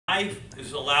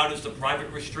is allowed as the private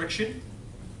restriction,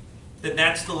 then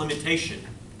that's the limitation.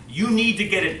 You need to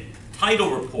get a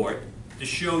title report to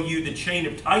show you the chain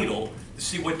of title to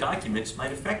see what documents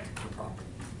might affect the property,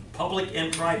 public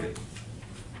and private.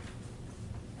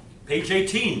 Page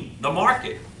 18, the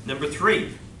market, number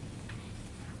 3.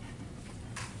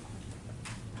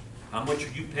 How much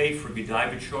would you pay for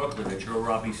Godiva chocolate at Joe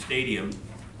Robbie Stadium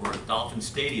or at Dolphin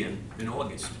Stadium in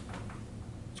August?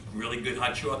 It's really good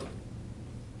hot chocolate.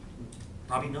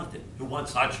 Probably nothing. Who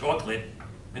wants hot chocolate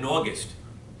in August?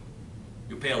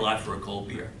 You pay a lot for a cold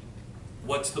beer.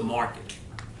 What's the market?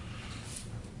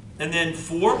 And then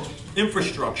 4,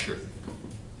 infrastructure.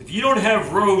 If you don't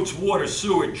have roads, water,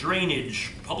 sewer,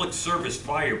 drainage, public service,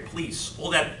 fire, police,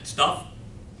 all that stuff,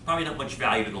 probably not much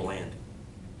value to the land.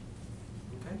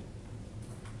 Okay?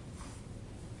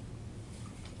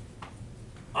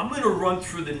 I'm going to run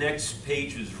through the next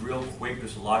pages real quick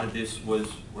because a lot of this was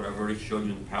what I've already showed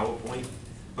you in the PowerPoint.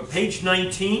 But page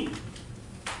 19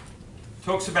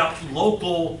 talks about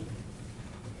local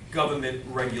government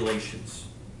regulations.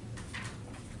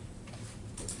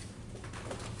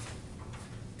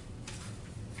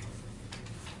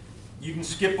 You can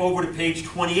skip over to page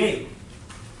 28.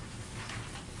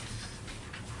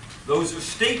 Those are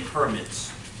state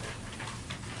permits.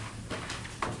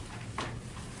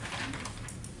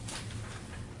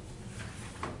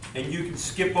 And you can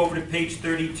skip over to page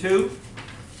 32.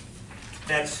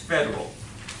 That's federal.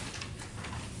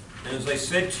 And as I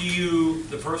said to you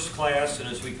the first class, and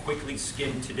as we quickly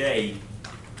skim today,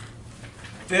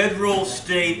 federal,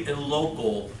 state, and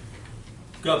local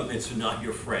governments are not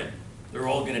your friend. They're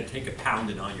all going to take a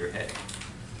pounding on your head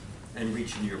and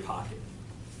reach into your pocket.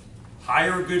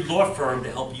 Hire a good law firm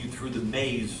to help you through the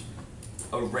maze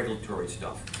of regulatory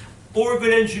stuff. Or a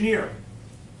good engineer.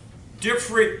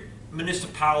 Different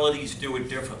municipalities do it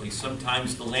differently.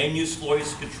 Sometimes the land use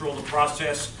lawyers control the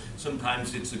process.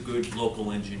 Sometimes it's a good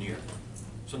local engineer.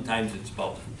 Sometimes it's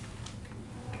both.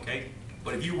 Okay?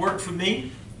 But if you work for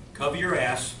me, cover your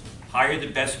ass, hire the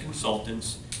best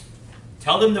consultants,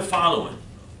 tell them the following.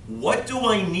 What do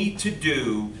I need to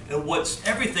do, and what's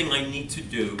everything I need to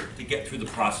do to get through the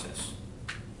process?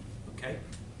 Okay?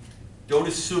 Don't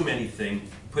assume anything.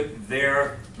 Put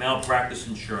their malpractice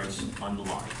insurance on the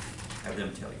line. Have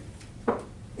them tell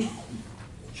you.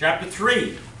 Chapter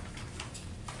 3.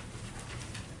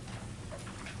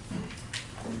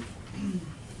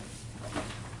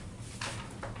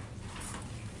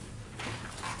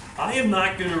 I am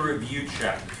not going to review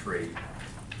Chapter 3,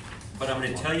 but I'm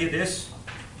going to tell you this.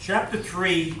 Chapter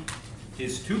 3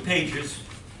 is 2 pages,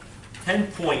 10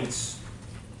 points.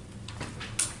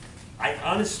 I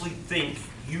honestly think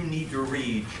you need to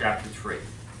read Chapter 3.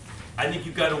 I think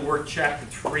you've got to work Chapter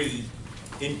 3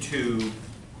 into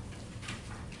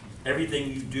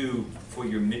everything you do for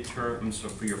your midterms or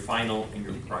for your final and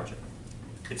your project.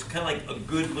 It's kind of like a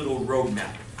good little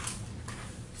roadmap.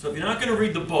 So if you're not going to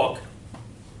read the book,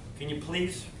 can you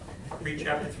please read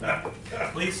Chapter 3?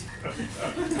 Please?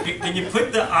 Can you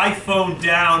put the iPhone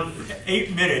down for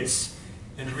 8 minutes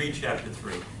and read Chapter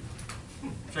 3?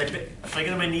 Should I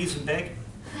get on my knees and beg?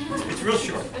 It's real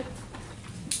short.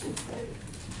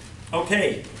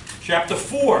 Okay, Chapter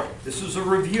 4. This is a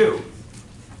review.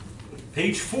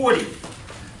 Page 40.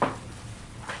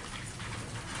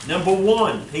 Number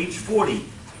 1, page 40.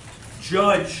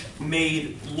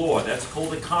 Judge-made law. That's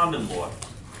called a common law.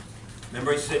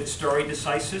 Remember I said stare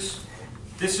decisis?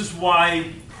 This is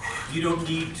why you don't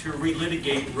need to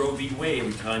relitigate Roe v. Wade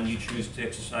every time you choose to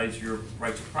exercise your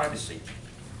rights of privacy.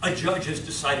 A judge has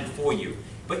decided for you,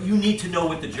 but you need to know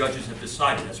what the judges have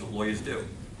decided. That's what lawyers do.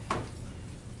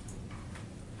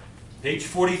 Page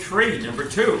 43, number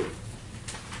 2,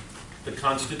 the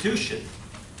Constitution.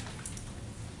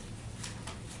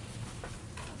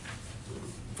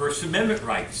 First Amendment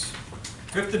rights,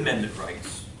 Fifth Amendment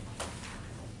rights.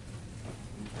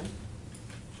 Okay.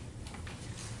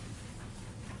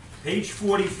 Page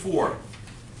 44,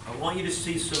 I want you to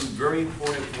see some very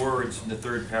important words in the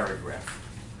 3rd paragraph.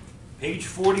 Page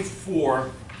 44,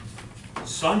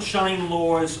 sunshine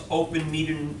laws, open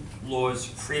meeting laws,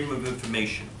 freedom of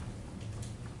information.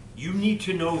 You need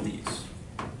to know these.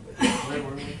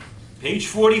 Page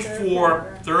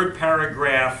 44, 3rd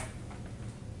paragraph,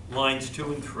 lines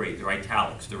 2 and 3. They're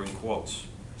italics, they're in quotes.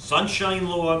 Sunshine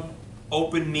law,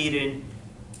 open meeting,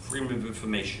 freedom of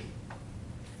information.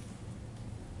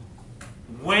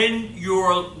 When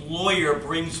your lawyer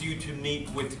brings you to meet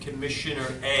with Commissioner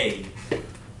A,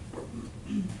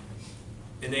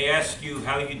 and they ask you,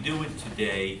 how you doing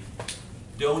today,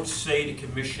 don't say to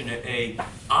Commissioner A,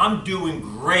 I'm doing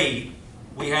great,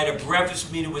 We had a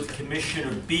breakfast meeting with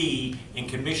Commissioner B, and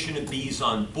Commissioner B's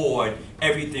on board.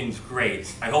 Everything's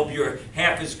great. I hope you're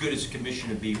half as good as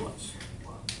Commissioner B was.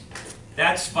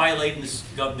 That's violating this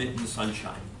government in the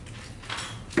sunshine.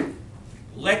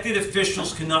 Elected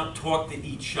officials cannot talk to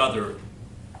each other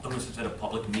unless it's at a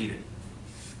public meeting.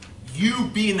 You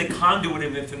being the conduit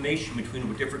of information between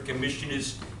what different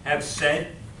commissioners have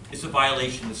said is a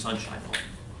violation of the sunshine law.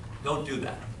 Don't do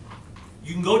that.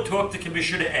 You can go talk to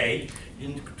Commissioner A,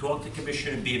 you can talk to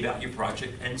Commissioner B about your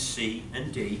project, and C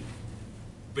and D,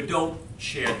 but don't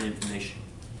share the information.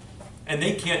 And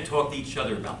they can't talk to each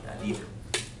other about that either.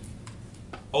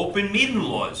 Open meeting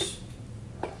laws.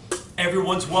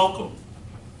 Everyone's welcome.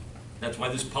 That's why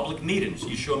there's public meetings.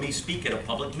 You show me speak at a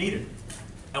public meeting.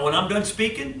 And when I'm done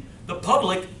speaking, the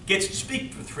public gets to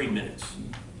speak for 3 minutes.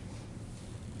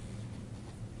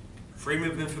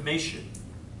 Freedom of information.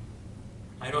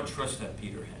 I don't trust that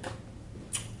Peter Henn.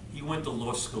 He went to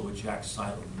law school with Jack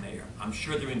Seiler, the mayor. I'm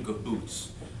sure they're in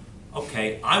cahoots.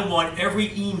 Okay, I want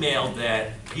every email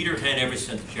that Peter Henn ever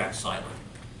sent to Jack Seiler.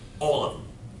 All of them.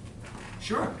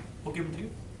 Sure, we'll give them to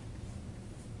you.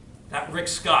 That Rick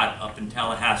Scott up in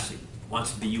Tallahassee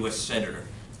wants to be U.S. Senator.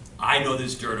 I know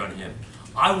there's dirt on him.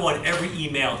 I want every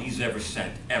email he's ever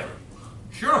sent, ever.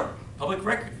 Sure, public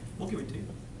record. We'll give it to you.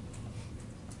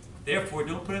 Therefore,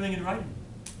 don't put anything in writing.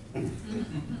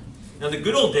 Now, the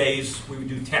good old days, we would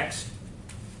do text.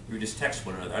 We would just text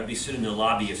one another. I'd be sitting in the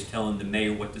lobbyist telling the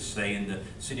mayor what to say and the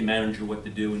city manager what to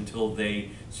do until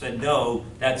they said, no,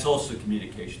 that's also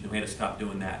communication. And we had to stop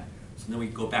doing that. So then we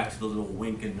go back to the little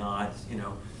wink and nods, you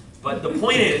know. But the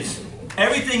point is,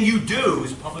 everything you do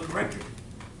is public record.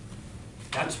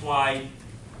 That's why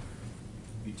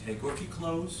you take off your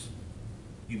clothes,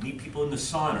 you meet people in the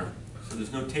sauna, so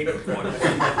there's no tape recorder.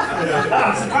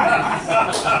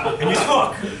 And you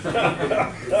talk.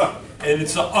 And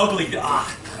it's an ugly,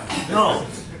 no.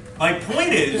 My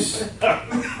point is,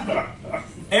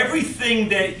 everything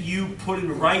that you put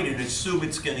in writing, assume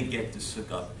it's going to get to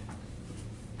SIGUP.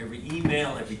 Every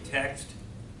email, every text.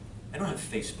 I don't have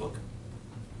Facebook.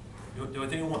 Do I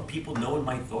think I want people knowing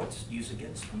my thoughts to use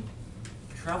against me?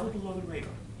 Travel below the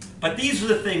radar. But these are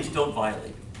the things, don't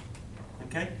violate.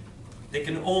 Okay? They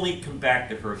can only come back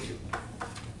to hurt you.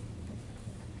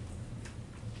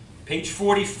 Page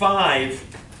 45,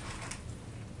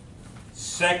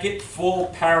 second full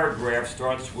paragraph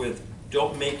starts with,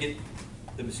 don't make it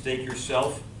the mistake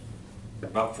yourself.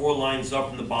 About 4 lines up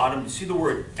from the bottom. You see the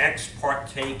word ex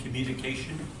parte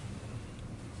communication?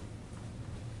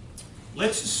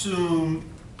 Let's assume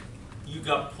you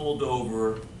got pulled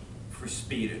over for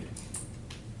speeding.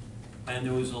 And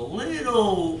there was a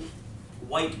little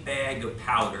white bag of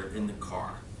powder in the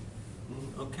car.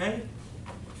 Okay?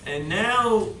 And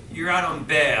now you're out on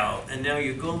bail, and now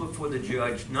you're going before the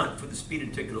judge, not for the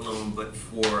speeding ticket alone, but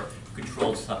for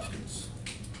controlled substance.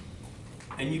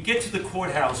 And you get to the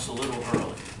courthouse a little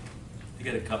early to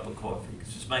get a cup of coffee,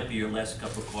 because this might be your last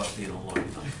cup of coffee in a long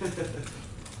time.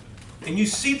 And you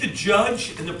see the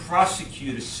judge and the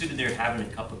prosecutor sitting there having a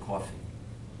cup of coffee.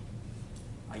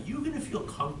 Are you going to feel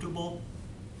comfortable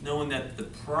knowing that the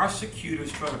prosecutor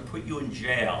is trying to put you in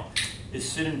jail is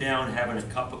sitting down having a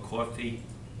cup of coffee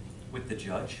with the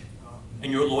judge,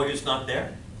 and your lawyer's not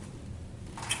there?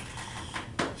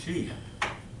 Gee.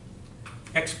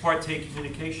 Ex parte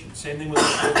communication. Same thing with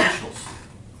the officials.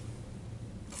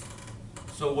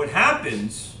 So what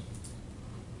happens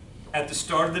at the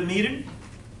start of the meeting?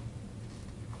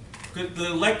 The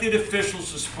elected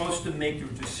officials are supposed to make your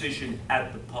decision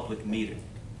at the public meeting.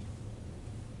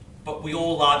 But we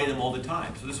all lobby them all the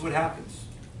time. So this is what happens.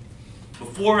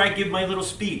 Before I give my little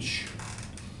speech,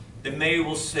 the mayor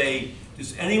will say,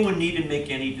 does anyone need to make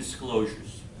any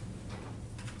disclosures?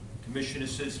 The commissioner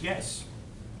says yes.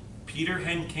 Peter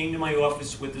Henn came to my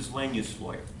office with his land use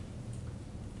lawyer.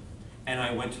 And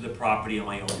I went to the property on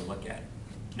my own to look at it.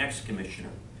 Next commissioner.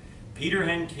 Peter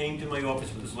Henn came to my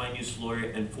office with his land use lawyer,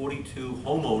 and 42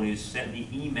 homeowners sent me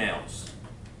emails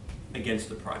against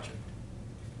the project.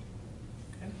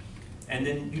 Okay? And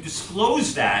then you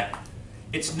disclose that.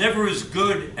 It's never as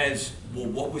good as, well,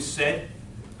 what was said,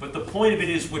 but the point of it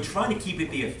is we're trying to keep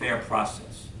it be a fair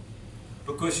process.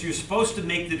 Because you're supposed to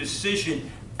make the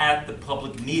decision at the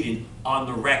public meeting on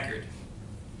the record.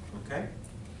 Okay?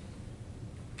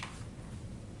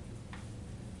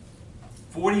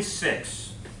 46.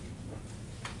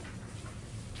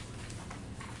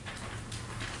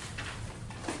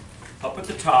 Up at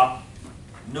the top,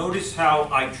 notice how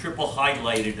I triple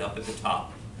highlighted up at the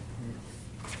top.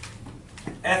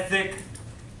 Ethic,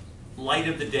 light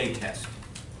of the day test.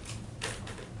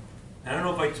 I don't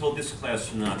know if I told this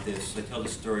class or not this, I tell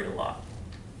this story a lot.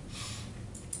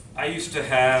 I used to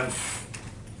have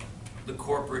the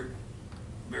corporate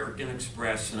American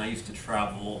Express, and I used to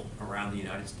travel around the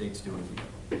United States doing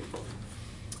it.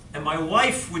 And my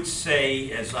wife would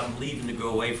say, as I'm leaving to go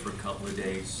away for a couple of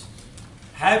days,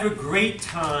 have a great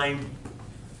time,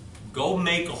 go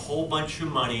make a whole bunch of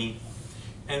money,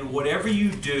 and whatever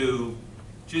you do,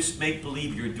 just make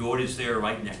believe your daughter's there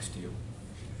right next to you.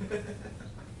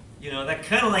 You know, that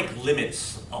kind of like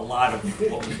limits a lot of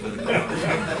what was going to go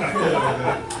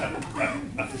on.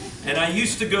 And I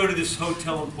used to go to this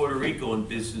hotel in Puerto Rico in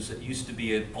business that used to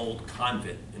be an old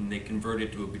convent, and they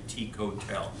converted to a boutique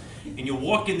hotel. And you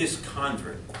walk in this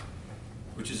convent,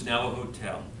 which is now a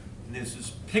hotel, and there's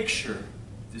this picture of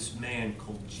this man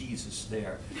called Jesus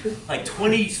there, like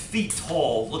 20 feet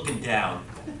tall, looking down.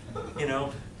 You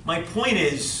know, my point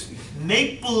is,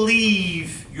 make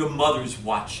believe your mother's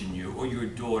watching you, or your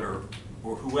daughter,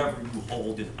 or whoever you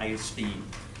hold in high esteem.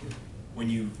 When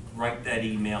you write that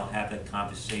email, have that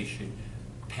conversation,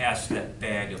 pass that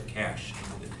bag of cash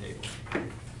under the table.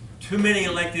 Too many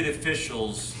elected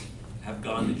officials have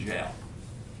gone to jail.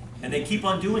 And they keep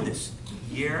on doing this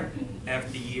year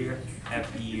after year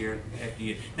after year after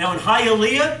year. Now in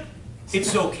Hialeah,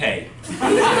 it's okay. Because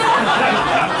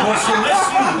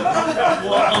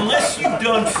unless you've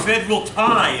done federal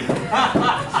time,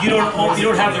 you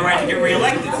don't have the right to get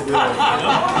reelected. You know?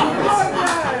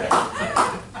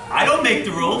 I don't make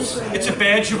the rules. It's a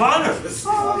badge of honor.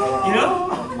 You know?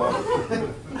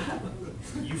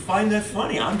 You find that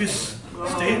funny. I'm just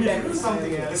stating it.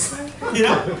 You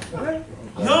know?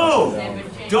 No!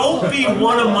 Don't be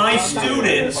one of my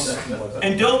students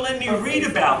and don't let me read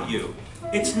about you.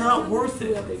 It's not worth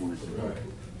it.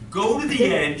 Go to the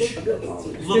edge,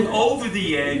 look over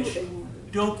the edge,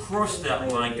 don't cross that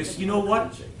line, because you know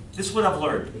what? This is what I've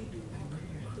learned.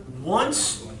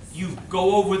 Once you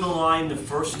go over the line the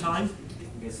first time,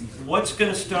 what's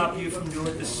going to stop you from doing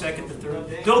it the second, the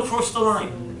third? Don't cross the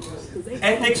line.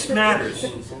 Ethics matters.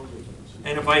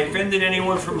 And if I offended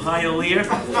anyone from Hialeah,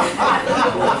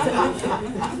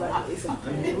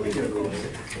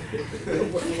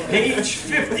 page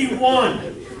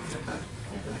 51.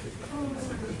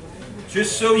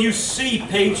 Just so you see,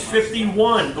 page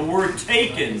 51, the word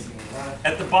taken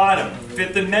at the bottom,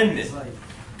 Fifth Amendment.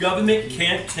 Government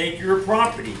can't take your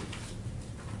property.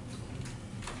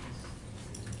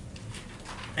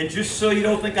 And just so you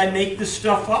don't think I make this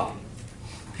stuff up,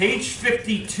 page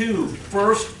 52,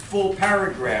 first full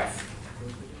paragraph.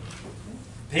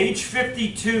 Page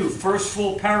 52, first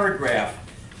full paragraph.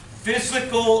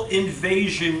 Physical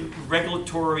invasion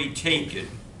regulatory taken.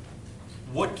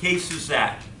 What case is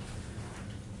that?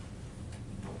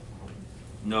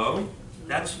 No,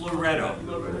 that's Loretto.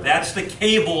 That's the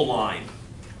cable line.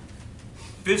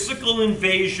 Physical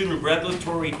invasion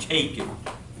regulatory taken.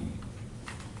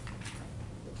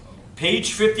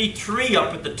 Page 53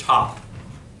 up at the top.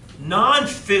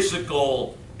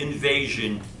 Non-physical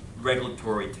invasion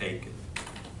regulatory taken.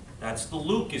 That's the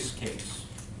Lucas case.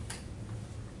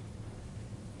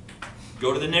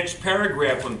 Go to the next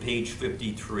paragraph on page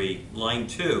 53, line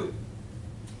 2.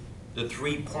 The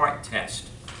three-part test.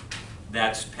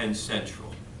 That's Penn Central.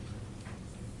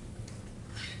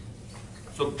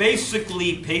 So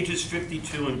basically, pages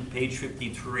 52 and page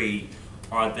 53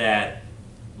 are that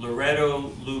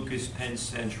Loretto, Lucas, Penn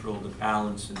Central, the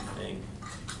balancing thing.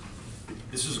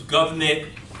 This is government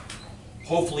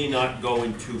hopefully not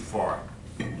going too far.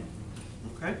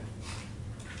 Okay?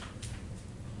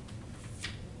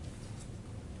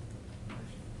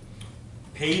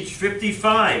 Page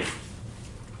 55,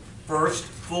 first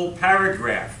full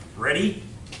paragraph. Ready?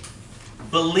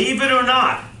 Believe it or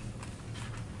not,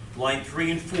 line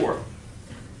 3 and 4.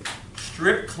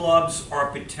 Strip clubs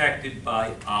are protected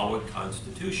by our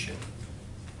Constitution.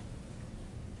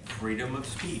 Freedom of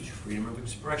speech, freedom of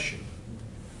expression.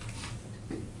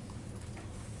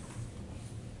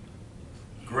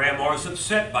 Grandma's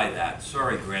upset by that.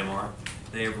 Sorry, Grandma.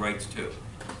 They have rights too.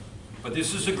 But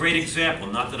this is a great example.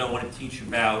 Not that I want to teach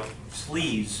about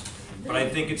sleaze, but I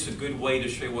think it's a good way to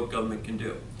show you what government can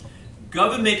do.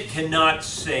 Government cannot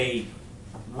say,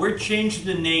 we're changing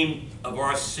the name of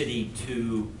our city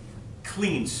to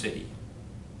Clean City.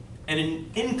 And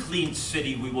in Clean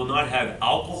City, we will not have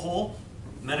alcohol,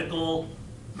 medical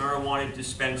marijuana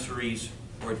dispensaries,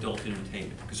 or adult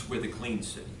entertainment, because we're the clean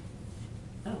city.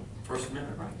 No, First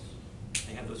Amendment rights.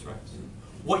 They have those rights.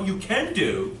 What you can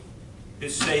do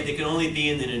is say they can only be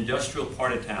in an industrial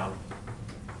part of town.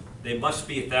 They must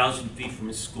be 1,000 feet from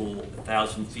a school,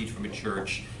 1,000 feet from a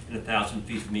church, and 1,000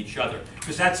 feet from each other.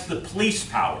 Because that's the police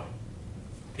power.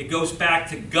 It goes back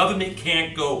to government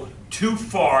can't go too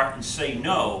far and say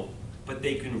no, but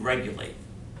they can regulate.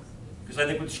 Because I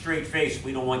think with straight face,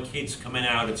 we don't want kids coming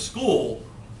out of school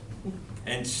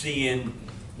and seeing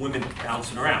women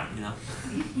bouncing around, you know?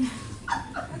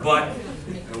 But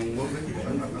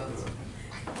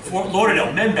Fort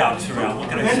Lauderdale, men bounce around, what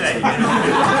can I say? You know?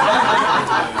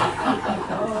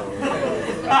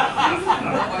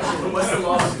 What's the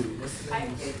lawsuit?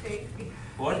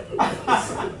 What?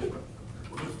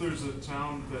 What if there's a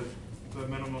town that the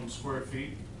minimum square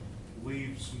feet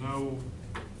leaves no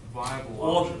viable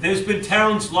Well, option? there's been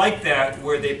towns like that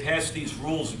where they pass these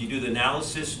rules and you do the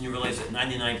analysis and you realize that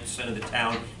 99% of the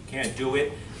town can't do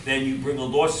it. Then you bring a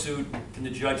lawsuit and the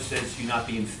judge says you're not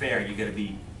being fair, you gotta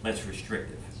be less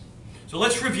restrictive. So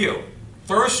let's review.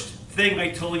 First thing I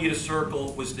told you to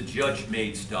circle was the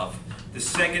judge-made stuff. The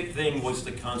second thing was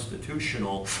the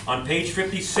constitutional. On page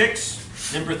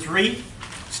 56, number 3,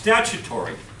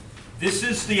 statutory. This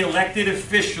is the elected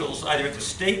officials, either at the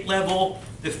state level,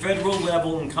 the federal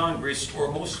level in Congress,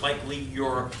 or most likely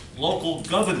your local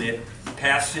government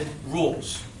passing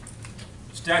rules.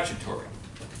 Statutory.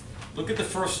 Look at the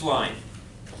first line,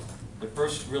 the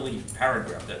first really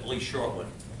paragraph, that really short one.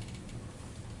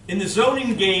 In the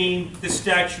zoning game, the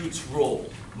statutes rule.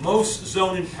 Most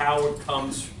zoning power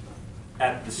comes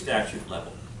at the statute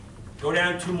level. Go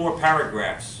down 2 more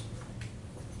paragraphs.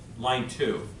 Line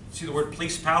 2. See the word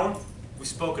police power? We've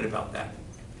spoken about that.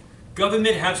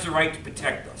 Government has the right to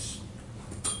protect us.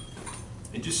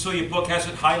 And just so your book has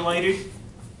it highlighted,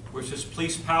 where it says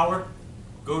police power,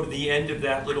 go to the end of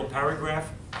that little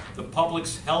paragraph. The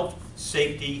public's health,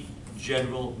 safety,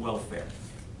 general welfare.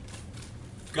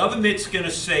 Government's going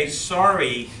to say,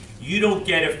 sorry, you don't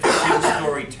get a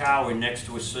 15-story tower next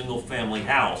to a single-family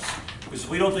house because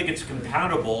we don't think it's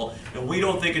compatible and we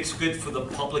don't think it's good for the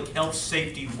public health,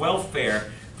 safety,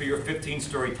 welfare for your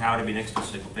 15-story tower to be next to a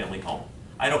single-family home.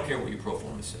 I don't care what your pro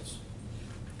forma says.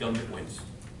 Government wins.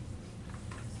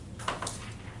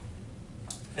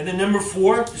 And then number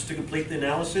 4, just to complete the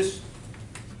analysis,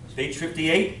 page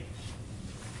 58.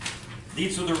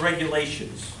 These are the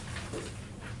regulations.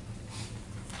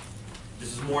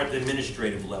 This is more at the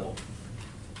administrative level.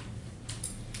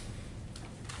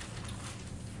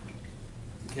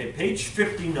 Okay, page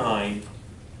 59.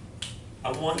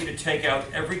 I want you to take out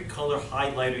every color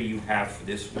highlighter you have for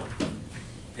this one.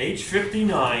 Page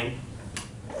 59,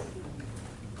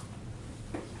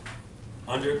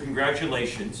 under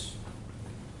congratulations.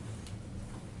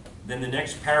 Then the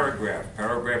next paragraph,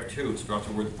 paragraph 2, it starts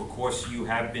with, because you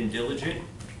have been diligent.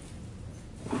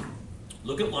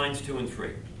 Look at lines 2 and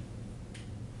 3.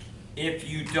 If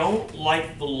you don't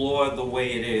like the law the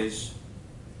way it is,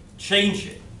 change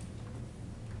it.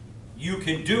 You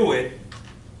can do it.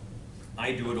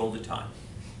 I do it all the time.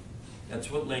 That's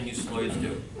what land use lawyers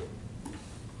do.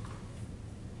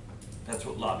 That's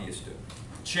what lobbyists do.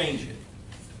 Change it.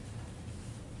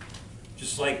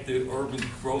 Just like the urban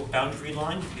growth boundary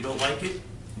line, if you don't like it,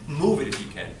 move it if you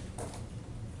can.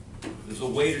 There's a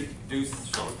way to do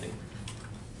something.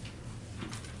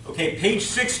 Okay, page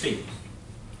 60.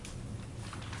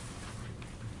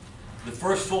 The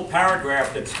first full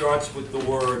paragraph that starts with the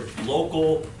word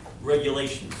local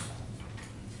regulations.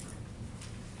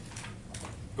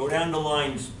 Go down to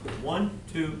lines 1,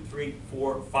 2, 3,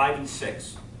 4, 5, and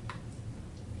 6.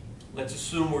 Let's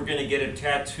assume we're going to get a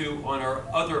tattoo on our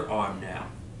other arm now.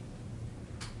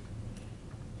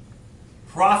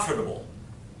 Profitable,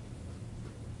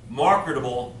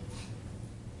 marketable,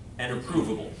 and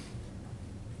approvable.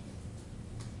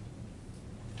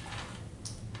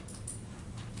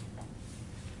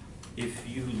 If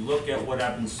you look at what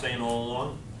I've been saying all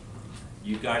along,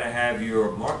 you've got to have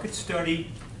your market study,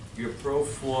 your pro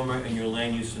forma, and your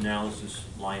land use analysis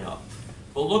line up.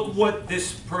 But look what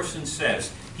this person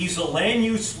says. He's a land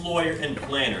use lawyer and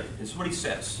planner. This is what he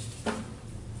says.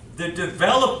 The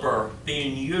developer,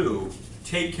 being you,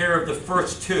 take care of the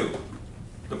first 2.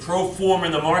 The pro forma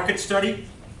and the market study.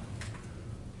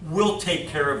 We'll take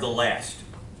care of the last.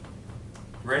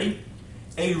 Ready?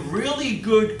 A really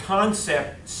good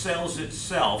concept sells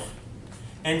itself,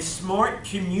 and smart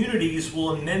communities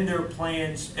will amend their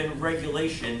plans and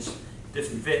regulations to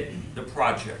fit the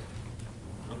project.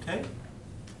 Okay?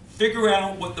 Figure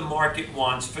out what the market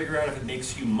wants, figure out if it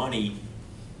makes you money.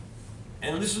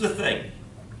 And this is the thing.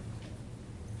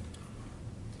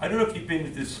 I don't know if you've been to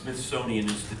the Smithsonian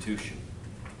Institution.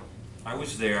 I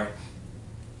was there,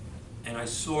 and I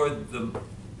saw the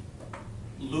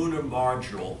lunar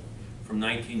module from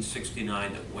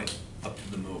 1969 that went up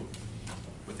to the moon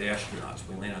with the astronauts.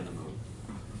 We landed on the moon.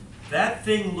 That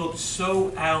thing looked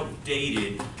so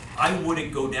outdated, I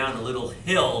wouldn't go down a little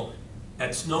hill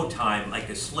at snow time like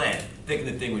a sled,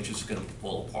 thinking the thing was just going to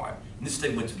fall apart. And this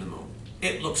thing went to the moon.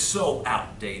 It looked so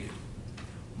outdated.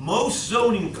 Most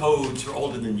zoning codes are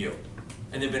older than you,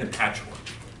 and they've been a patchwork.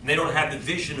 And they don't have the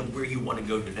vision of where you want to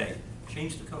go today.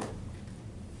 Change the code.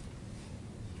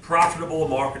 Profitable,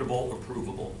 marketable,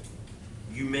 approvable.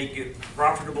 You make it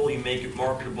profitable, you make it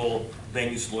marketable,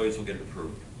 land use lawyers will get it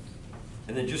approved.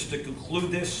 And then just to conclude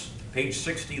this, page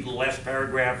 60, the last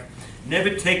paragraph,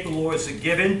 never take the law as a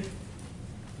given.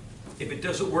 If it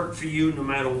doesn't work for you, no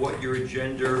matter what your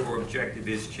agenda or objective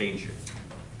is, change it.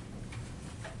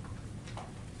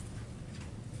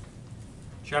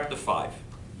 Chapter 5.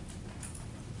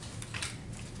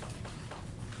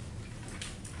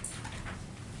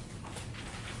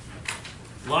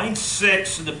 Line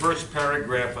 6 in the first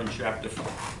paragraph on chapter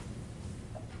 5.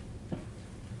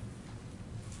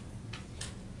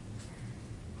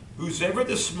 Who's ever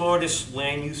the smartest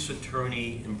land use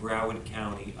attorney in Broward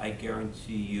County, I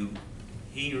guarantee you,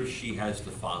 he or she has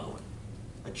the following: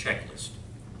 a checklist.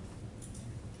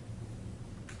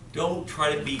 Don't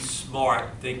try to be smart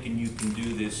thinking you can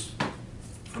do this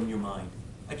from your mind.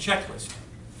 A checklist.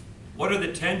 What are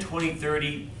the 10, 20,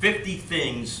 30, 50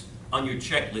 things on your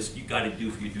checklist you got to do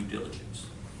for your due diligence?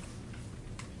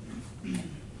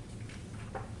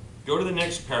 Go to the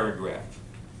next paragraph.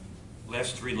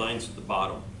 Last 3 lines at the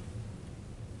bottom.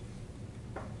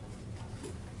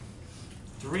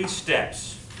 3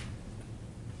 steps.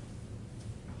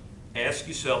 Ask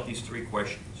yourself these 3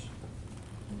 questions.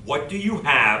 What do you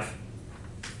have?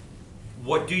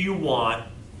 What do you want?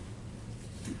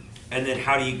 And then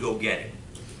how do you go get it?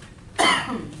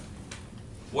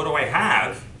 What do I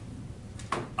have?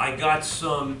 I got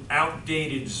some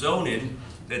outdated zoning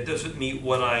that doesn't meet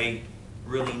what I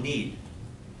really need.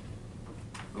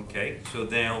 Okay, so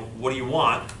now what do you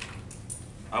want?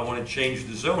 I want to change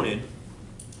the zoning.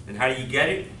 And how do you get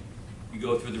it? You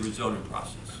go through the rezoning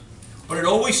process. But it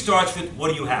always starts with, what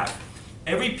do you have?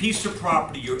 Every piece of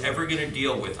property you're ever going to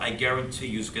deal with, I guarantee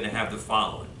you, is going to have the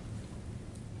following: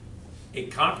 a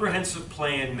comprehensive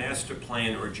plan, master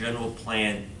plan, or general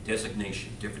plan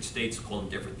designation. Different states call them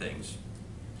different things.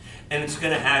 And it's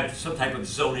going to have some type of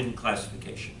zoning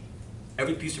classification.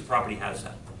 Every piece of property has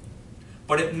that.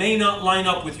 But it may not line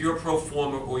up with your pro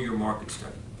forma or your market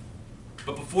study.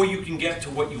 But before you can get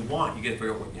to what you want, you got to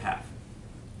figure out what you have.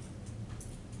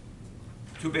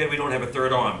 Too bad we don't have a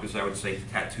third arm, because I would say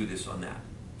tattoo this on that.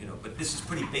 You know, but this is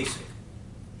pretty basic.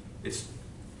 It's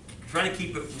trying to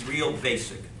keep it real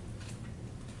basic.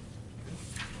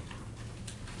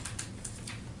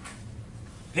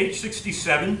 Page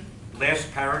 67,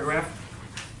 last paragraph.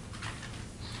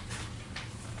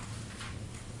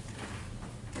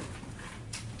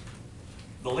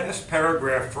 The last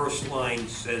paragraph, first line,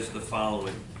 says the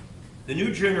following: the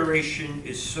new generation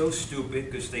is so stupid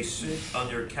because they sit on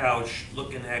their couch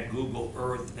looking at Google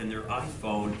Earth and their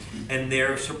iPhone, and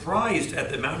they're surprised at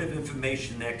the amount of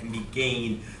information that can be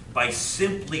gained by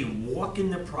simply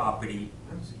walking the property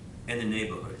and the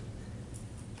neighborhood.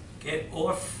 Get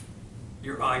off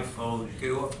your iPhone,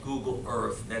 get off Google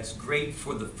Earth. That's great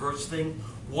for the first thing.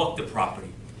 Walk the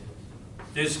property.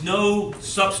 There's no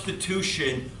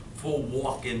substitution for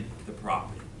walking the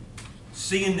property.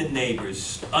 Seeing the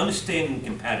neighbors, understanding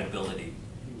compatibility.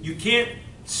 You can't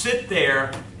sit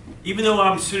there, even though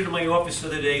I'm sitting in my office the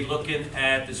other day looking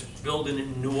at this building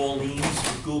in New Orleans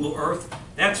with Google Earth.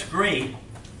 That's great.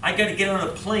 I got to get on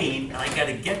a plane, and I got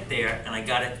to get there, and I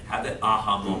got to have that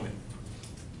aha moment.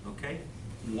 Okay?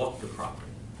 Walk the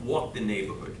property. Walk the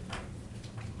neighborhood.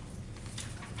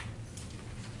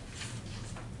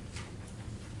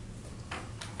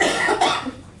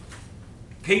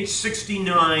 Page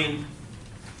 69,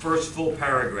 first full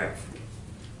paragraph.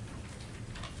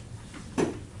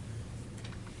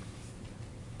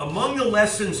 Among the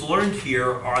lessons learned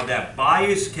here are that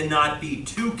buyers cannot be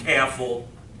too careful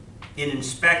in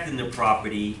inspecting the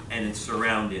property and its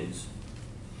surroundings.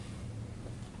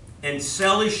 And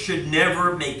sellers should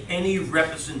never make any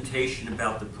representation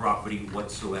about the property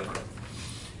whatsoever.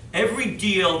 Every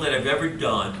deal that I've ever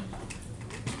done,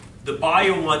 the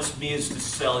buyer wants me as the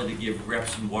seller to give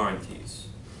reps and warranties.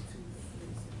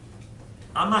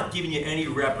 I'm not giving you any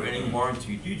rep or any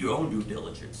warranty. You do your own due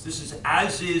diligence. This is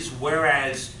as is,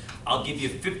 whereas I'll give you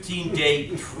a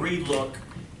 15-day pre-look,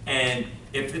 and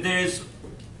if there's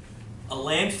a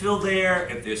landfill there,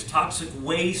 if there's toxic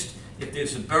waste, if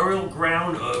there's a burial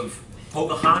ground of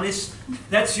Pocahontas,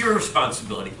 that's your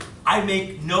responsibility. I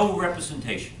make no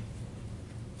representation.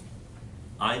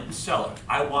 I'm the seller.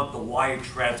 I want the wire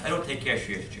transfer. I don't take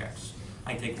cashier's checks.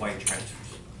 I take wire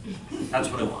transfers. That's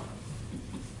what I want.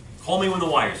 Call me when the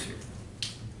wire's here.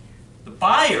 The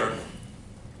buyer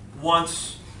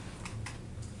wants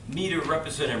me to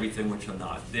represent everything, which I'm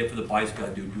not. Therefore, the buyer's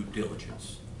got to do due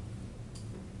diligence.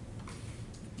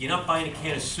 You're not buying a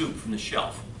can of soup from the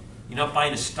shelf. You're not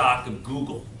buying a stock of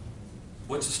Google.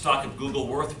 What's a stock of Google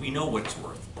worth? We know what it's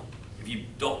worth. If you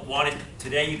don't want it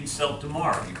today, you can sell it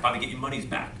tomorrow. You probably get your monies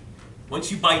back.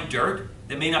 Once you buy dirt,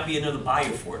 there may not be another buyer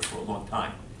for it for a long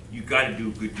time. You've got to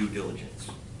do good due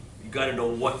diligence. You've got to know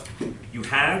what you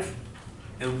have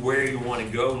and where you want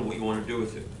to go and what you want to do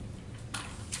with it.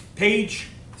 Page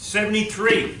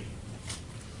 73.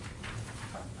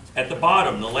 At the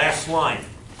bottom, the last line.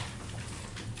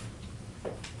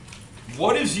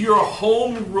 What is your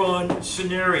home run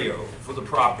scenario for the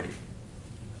property?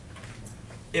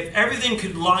 If everything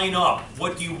could line up,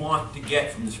 what do you want to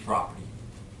get from this property?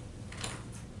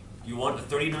 Do you want a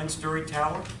 39-story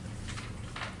tower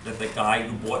that the guy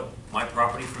who bought my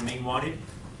property from me wanted?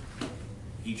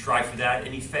 He tried for that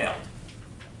and he failed.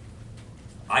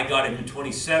 I got him in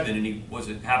 27 and he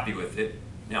wasn't happy with it.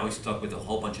 Now he's stuck with a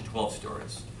whole bunch of 12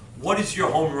 stories. What is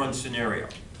your home run scenario?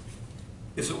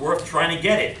 Is it worth trying to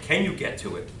get it? Can you get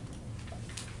to it?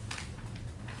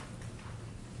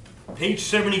 Page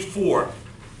 74.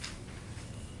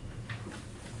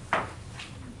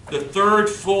 The third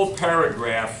full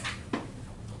paragraph,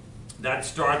 that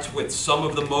starts with some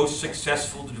of the most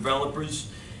successful developers.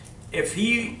 If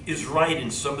he is right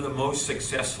in some of the most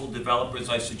successful developers,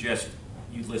 I suggest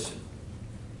you listen.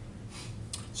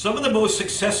 Some of the most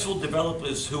successful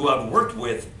developers who I've worked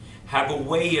with have a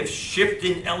way of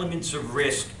shifting elements of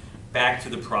risk back to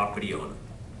the property owner.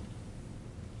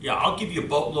 Yeah, I'll give you a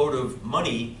boatload of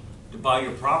money to buy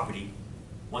your property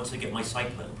once I get my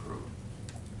site plan approved.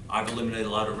 I've eliminated a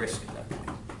lot of risk at that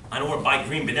point. I don't want to buy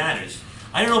green bananas.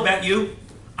 I don't know about you.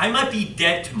 I might be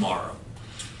dead tomorrow.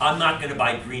 I'm not going to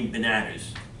buy green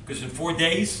bananas because in 4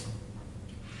 days,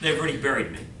 they've already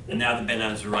buried me and now the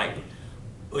bananas are ripe.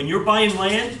 When you're buying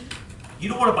land, you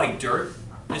don't want to buy dirt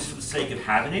just for the sake of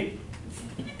having it.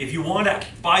 If you want to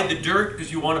buy the dirt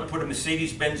because you want to put a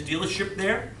Mercedes-Benz dealership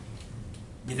there,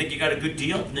 you think you got a good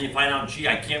deal, and then you find out, gee,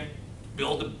 I can't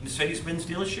build a Mercedes-Benz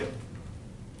dealership?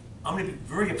 I'm going to be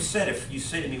very upset if you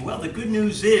say to me, well, the good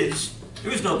news is,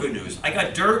 there is no good news. I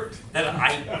got dirt that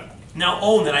I now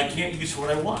own that I can't use for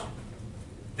what I want.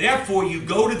 Therefore, you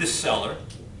go to the seller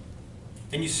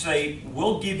and you say,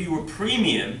 we'll give you a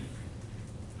premium,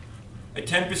 a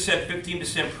 10%,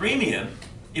 15% premium,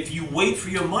 if you wait for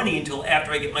your money until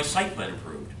after I get my site plan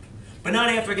approved. But not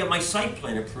after I get my site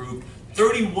plan approved,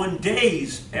 31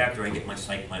 days after I get my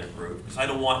site plan approved, because I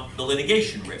don't want the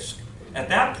litigation risk. At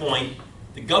that point,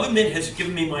 the government has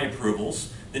given me my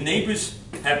approvals, the neighbors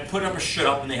have put up a shut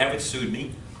up and they haven't sued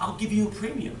me, I'll give you a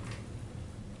premium.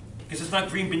 Because it's not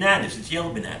green bananas, it's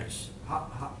yellow bananas.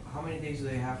 How many days do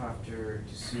they have after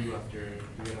to sue after you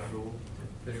get approval?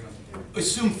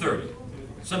 Assume 30.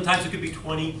 Sometimes it could be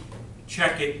 20.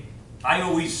 Check it. I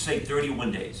always say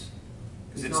 31 days.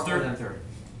 It's not more than 30.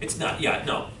 It's not, yeah,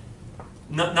 no.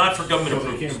 Not for government So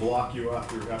approvals. they can't block you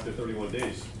after 31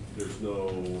 days. There's no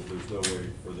way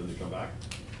for them to come back.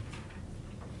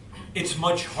 It's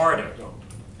much harder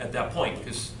at that point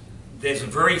because there's a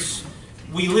very,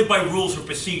 we live by rules of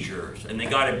procedures and they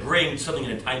got to bring something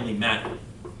in a timely manner.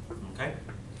 Okay?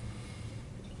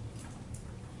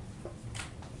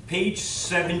 Page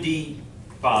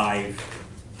 75,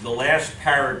 the last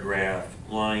paragraph,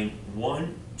 line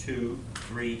 1, 2,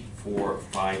 3, 4,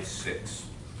 5, 6.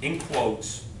 In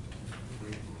quotes,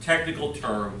 technical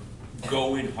term,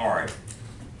 going hard.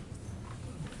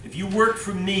 If you work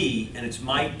for me and it's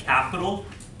my capital,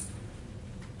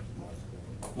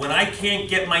 when I can't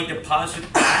get my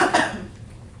deposit back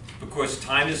because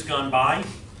time has gone by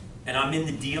and I'm in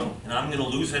the deal and I'm going to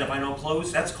lose it if I don't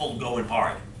close, that's called going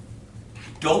hard.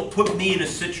 Don't put me in a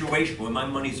situation where my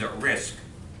money's at risk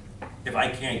if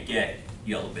I can't get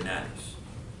yellow bananas.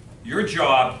 Your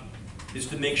job is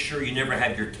to make sure you never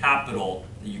have your capital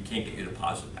that you can't get your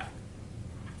deposit back.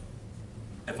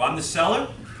 If I'm the seller,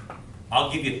 I'll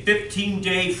give you a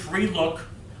 15-day free look.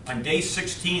 On day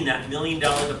 16, that $1 million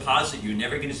deposit you're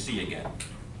never going to see again.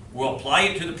 We'll apply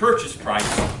it to the purchase price,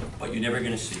 but you're never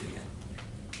going to see it again.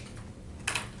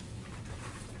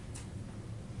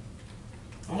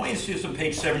 I want you to see this on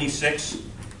page 76.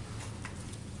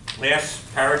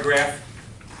 Last paragraph.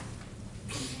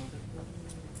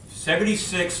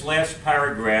 76, last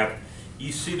paragraph.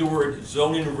 You see the word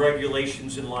zoning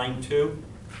regulations in line 2?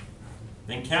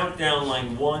 Then count down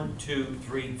line 1, 2,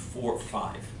 3, 4,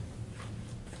 5.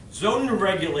 Zoning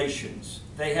regulations,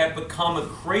 they have become a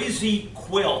crazy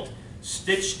quilt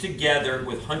stitched together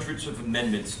with hundreds of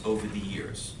amendments over the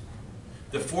years.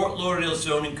 The Fort Lauderdale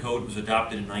zoning code was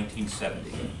adopted in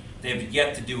 1970. They have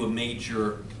yet to do a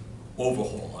major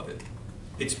overhaul of it.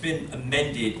 It's been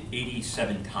amended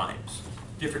 87 times.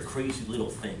 Different crazy little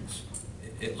things.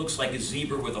 It looks like a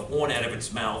zebra with a horn out of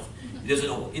its mouth. It doesn't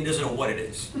know what it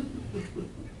is.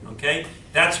 Okay?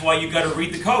 That's why you got to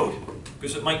read the code,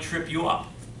 because it might trip you up.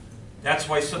 That's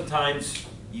why sometimes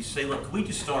you say, look, can we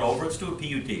just start over? Let's do a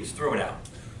PUD. Let's throw it out.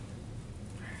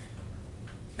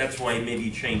 That's why maybe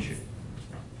you change it.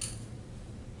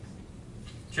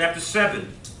 Chapter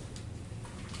 7.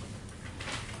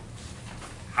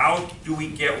 How do we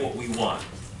get what we want?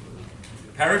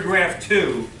 Paragraph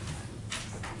 2,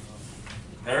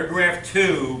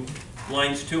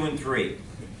 lines 2 and 3.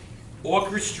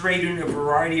 Orchestrating a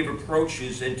variety of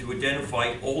approaches and to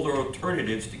identify older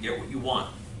alternatives to get what you want.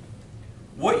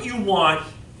 What you want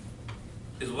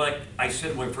is like I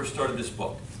said when I first started this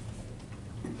book.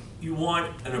 You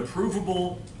want an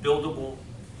approvable, buildable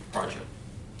project.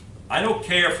 I don't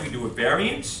care if we do a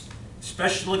variance,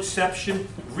 special exception,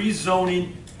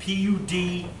 rezoning,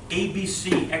 PUD,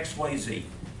 ABC, XYZ.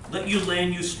 Let your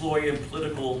land use lawyer and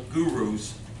political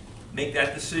gurus make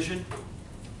that decision.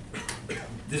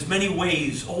 There's many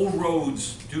ways. Old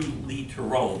roads do lead to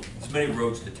Rome. There's many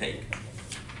roads to take.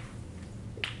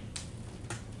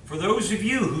 For those of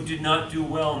you who did not do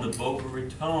well in the Boca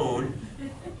Raton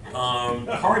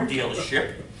car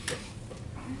dealership,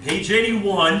 page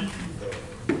 81,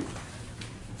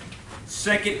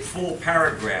 second full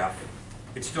paragraph.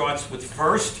 It starts with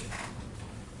first,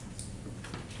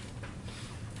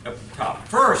 up the top.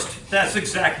 First, that's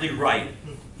exactly right.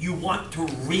 You want to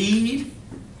read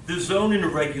the zoning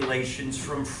regulations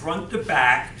from front to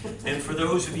back, and for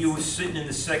those of you who are sitting in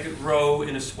the second row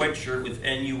in a sweatshirt with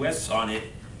NUS on it,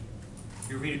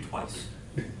 you read it twice.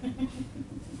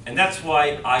 And that's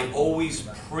why I always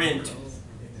print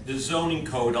the zoning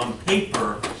code on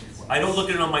paper. I don't look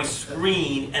at it on my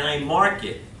screen, and I mark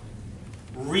it.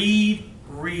 Read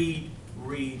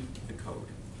the code.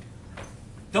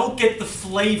 Don't get the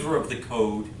flavor of the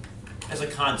code as a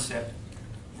concept.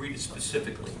 Read it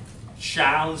specifically.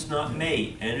 Shall is not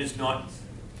may, and is not.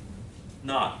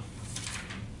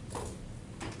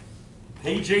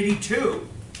 Page 82.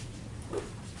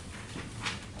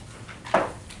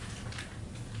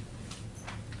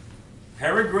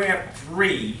 Paragraph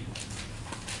 3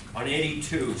 on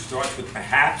 82 starts with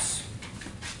perhaps.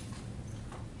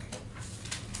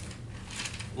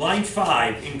 Line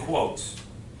 5 in quotes.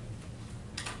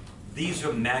 These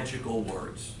are magical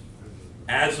words.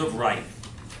 As of right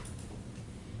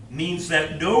means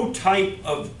that no type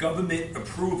of government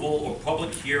approval or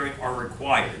public hearing are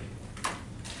required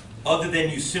other than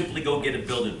you simply go get a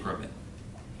building permit.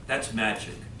 That's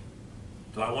magic.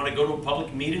 Do I want to go to a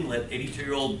public meeting, let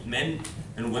 82-year-old men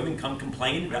and women come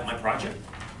complain about my project?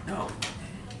 No.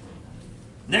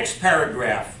 Next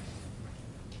paragraph.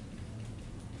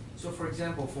 So for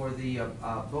example, for the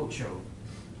boat show,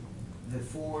 the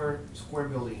 4 square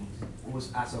buildings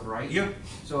was as of right? Yeah.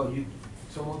 So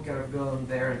someone could have gone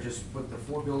there and just put the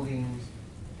 4 buildings,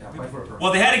 apply for a permit.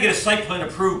 Well, they had to get a site plan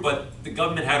approved, but the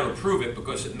government had to approve it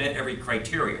because it met every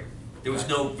criteria. There was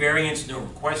no variance, no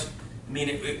request. I mean,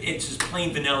 it's as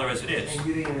plain vanilla as it is. And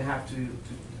you didn't even have to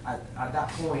at that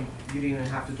point, you didn't even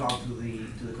have to talk to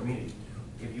the community.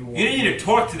 If you didn't need to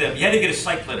talk to them. You had to get a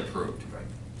site plan approved. Right.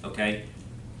 Okay?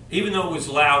 Even though it was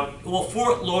allowed, well,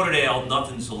 Fort Lauderdale,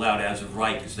 nothing's allowed as of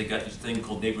right because they got this thing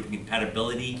called neighborhood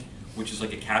compatibility, which is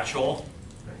like a catch-all.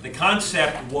 The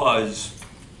concept was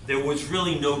there was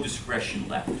really no discretion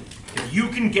left. If you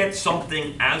can get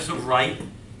something as of right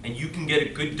and you can get a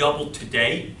good double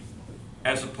today,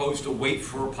 as opposed to wait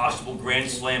for a possible grand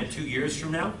slam 2 years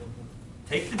from now,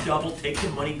 take the double, take the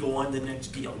money, go on to the next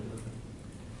deal.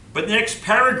 But the next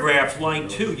paragraph, line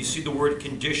 2, you see the word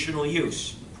conditional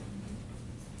use.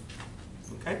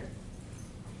 Okay?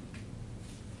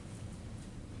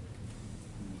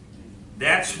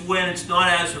 That's when it's not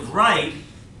as of right.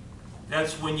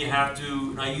 That's when you have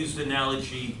to, and I use the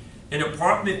analogy, an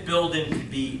apartment building could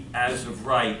be as of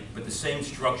right, but the same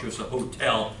structure as a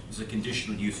hotel is a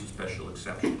conditional use and special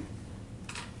exception.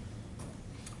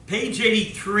 Page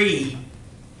 83,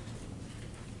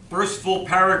 first full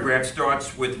paragraph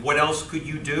starts with, what else could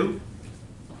you do?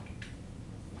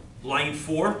 Line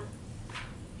 4,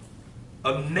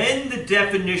 amend the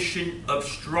definition of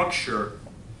structure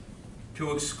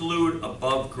to exclude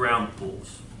above ground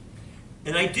pools.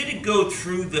 And I didn't go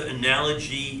through the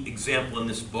analogy example in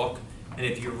this book, and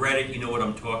if you read it, you know what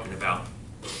I'm talking about.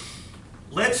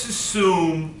 Let's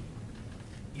assume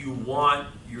you want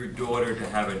your daughter to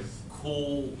have a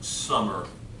cool summer,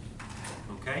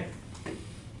 okay?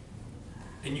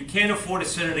 And you can't afford to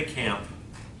send her to camp,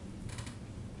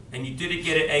 and you didn't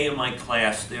get an A in my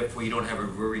class, therefore you don't have a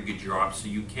very good job, so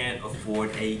you can't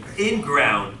afford a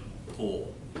in-ground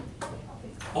pool.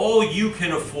 All you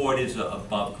can afford is an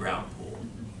above-ground pool.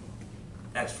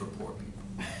 That's for poor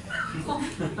people.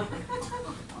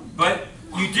 But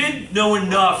you did know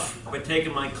enough by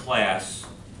taking my class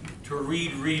to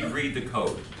read the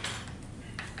code.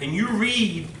 And you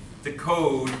read the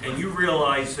code and you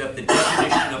realize that the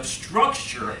definition of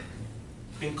structure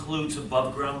includes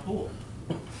above ground pool.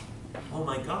 Oh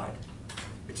my God,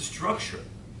 it's a structure.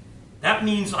 That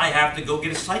means I have to go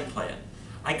get a site plan.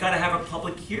 I gotta have a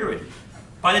public hearing.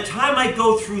 By the time I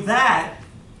go through that,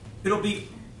 it'll be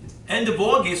end of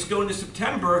August, going to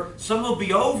September, summer will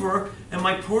be over, and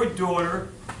my poor daughter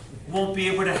won't be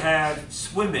able to have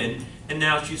swimming, and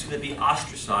now she's gonna be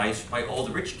ostracized by all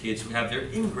the rich kids who have their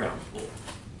in-ground pool.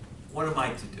 What am I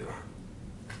to do?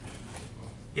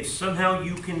 If somehow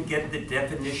you can get the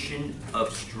definition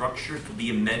of structure to be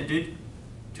amended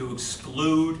to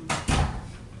exclude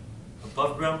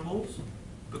above ground pools,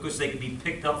 because they can be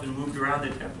picked up and moved around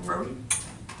in temporary,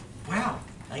 wow,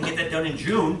 I can get that done in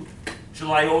June.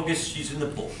 July, August, she's in the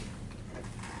pool.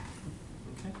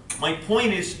 Okay? My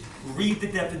point is, read the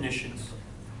definitions,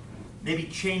 maybe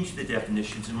change the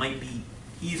definitions. It might be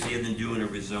easier than doing a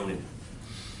rezoning.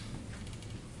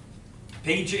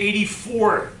 Page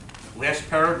 84, last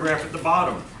paragraph at the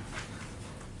bottom.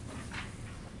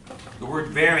 The word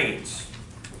variance.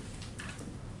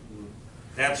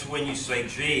 That's when you say,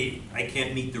 gee, I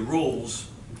can't meet the rules.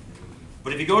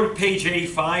 But if you go to page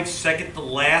 85, second to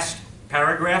last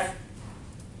paragraph,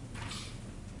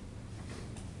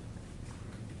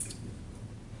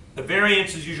 a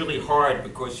variance is usually hard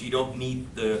because you don't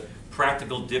meet the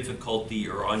practical difficulty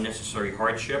or unnecessary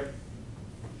hardship.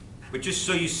 But just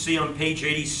so you see on page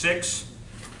 86,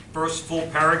 first full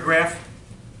paragraph,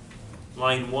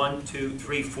 line 1, 2,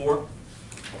 3, 4,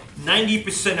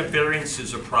 90% of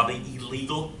variances are probably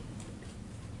illegal.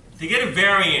 To get a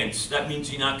variance, that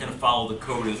means you're not going to follow the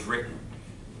code as written.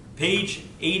 Page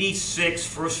 86,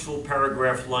 first full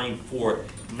paragraph, line 4,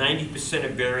 90%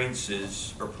 of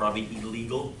variances are probably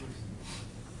illegal.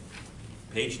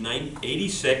 Page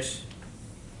 86,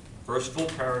 first full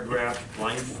paragraph,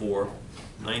 line 4,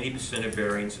 90% of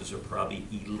variances are probably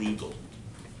illegal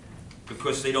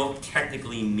because they don't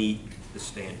technically meet the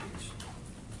standards.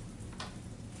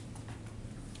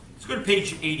 Let's go to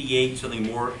page 88, something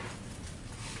more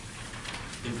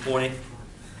important.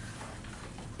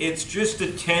 It's just a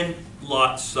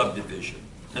 10-lot subdivision.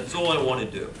 That's all I want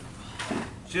to do.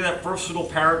 See that first little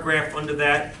paragraph under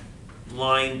that?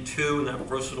 Line 2 in that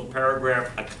first little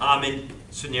paragraph, a common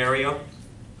scenario.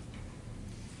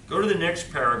 Go to the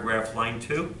next paragraph, line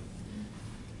 2.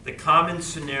 The common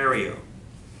scenario.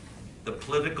 The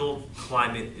political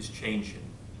climate is changing.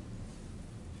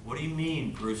 What do you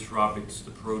mean Bruce Roberts,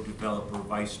 the pro-developer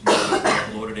vice mayor of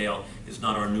Fort Lauderdale, is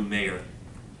not our new mayor?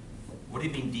 What do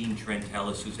you mean Dean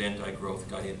Trentalis, who's anti-growth,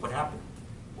 got in? What happened?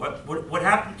 What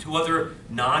happened to other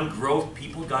non-growth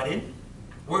people got in?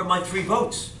 Where are my 3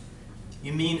 votes?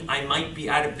 You mean I might be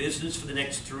out of business for the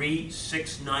next 3,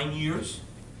 6, 9 years?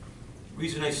 The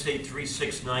reason I say 3,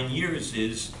 6, 9 years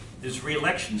is there's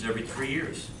re-elections every 3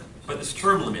 years, but there's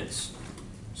term limits.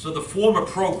 So the former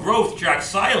pro-growth Jack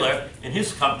Seiler and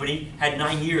his company had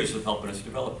 9 years of helping us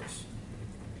developers.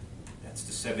 That's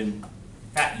the 7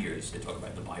 fat years they talk about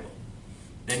in the Bible.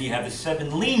 Then you have the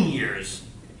 7 lean years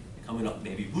coming up,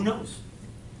 maybe, who knows?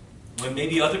 When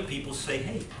maybe other people say,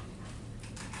 hey,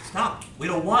 stop, we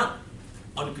don't want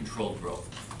uncontrolled growth.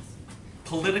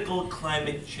 Political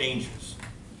climate changes.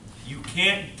 You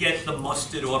can't get the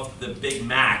mustard off the Big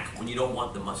Mac when you don't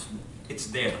want the mustard. It's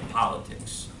there, the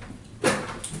politics.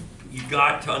 You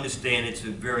got to understand it's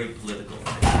a very political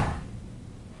thing.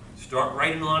 Start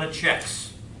writing a lot of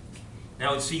checks.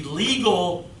 Now it's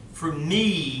illegal for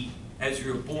me as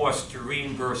your boss to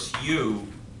reimburse you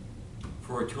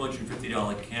for a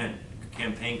 $250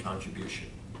 campaign contribution.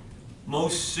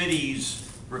 Most cities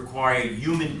require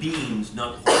human beings,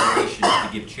 not corporations, to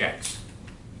give checks.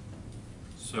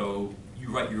 So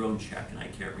you write your own check and I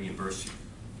can't reimburse you.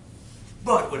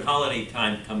 But when holiday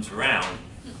time comes around,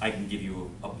 I can give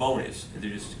you a bonus. There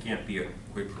just can't be a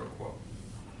quid pro quo.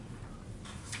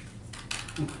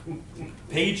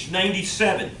 Page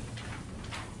 97.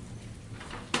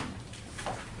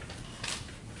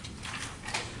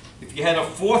 If you had a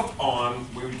 4th arm,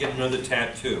 we would get another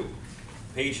tattoo.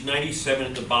 Page 97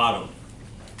 at the bottom.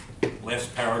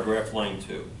 Last paragraph, line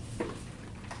 2.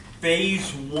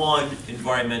 Phase 1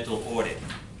 environmental audit.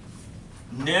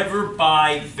 Never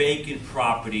buy vacant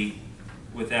property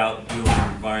without doing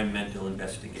an environmental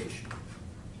investigation.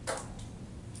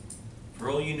 For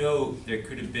all you know, there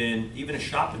could have been even a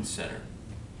shopping center.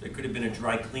 There could have been a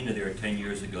dry cleaner there 10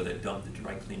 years ago that dumped the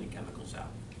dry cleaning chemicals out.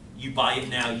 You buy it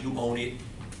now, you own it,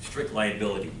 strict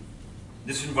liability.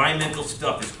 This environmental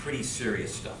stuff is pretty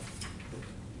serious stuff.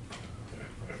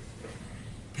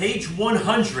 Page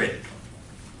 100.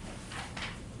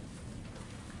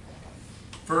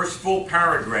 First full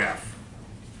paragraph.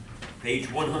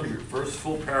 Page 100, first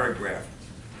full paragraph.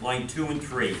 Line 2 and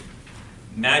 3.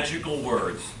 Magical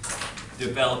words.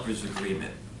 Developers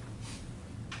agreement.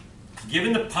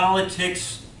 Given the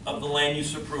politics of the land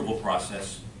use approval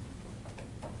process,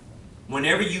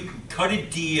 whenever you can cut a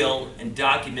deal and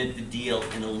document the deal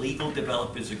in a legal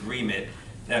developer's agreement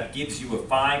that gives you a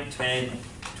 5, 10,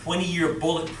 20-year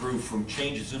bulletproof from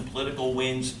changes in political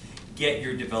winds, get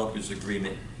your developer's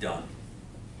agreement done.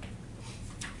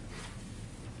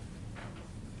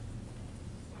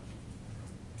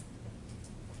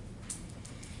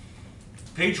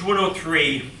 Page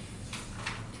 103,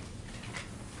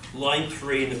 line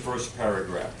 3 in the first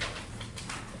paragraph.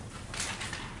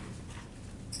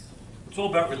 It's all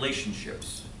about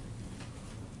relationships.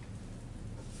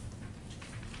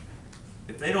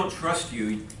 If they don't trust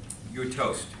you, you're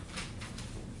toast.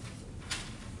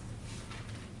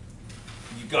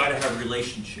 You gotta have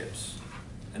relationships.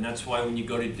 And that's why when you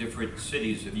go to different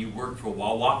cities, if you work for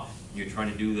Wawa, you're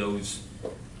trying to do those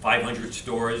 500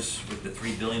 stores with the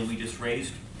 $3 billion we just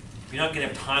raised, you're not gonna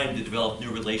have time to develop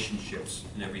new relationships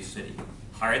in every city.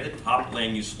 Hire the top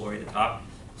land use lawyer, the top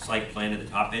site planner, the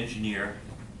top engineer,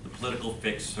 the political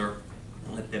fixer,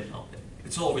 and let them help it.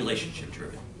 It's all relationship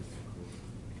driven.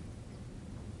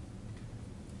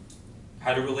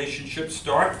 How do relationships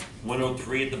start?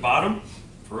 103 at the bottom,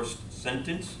 first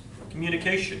sentence,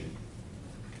 communication.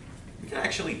 We can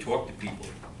actually talk to people.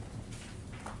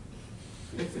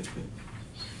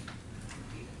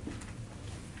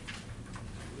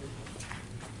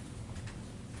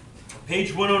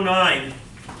 Page 109,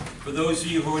 for those of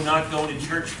you who are not going to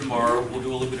church tomorrow, we'll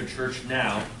do a little bit of church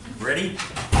now. Ready?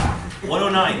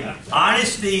 109,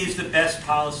 honesty is the best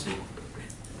policy.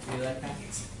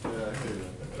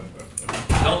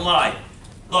 Don't lie.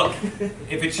 Look,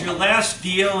 if it's your last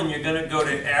deal and you're going to go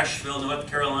to Asheville, North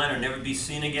Carolina, or never be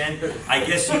seen again, I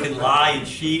guess you can lie and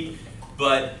cheat,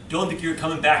 but don't think you're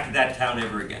coming back to that town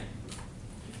ever again.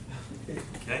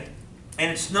 Okay?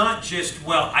 And it's not just,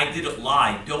 well, I didn't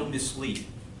lie. Don't mislead.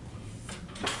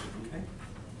 Okay?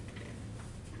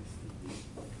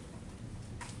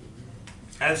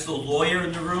 As the lawyer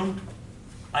in the room,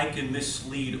 I can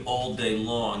mislead all day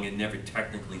long and never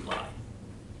technically lie.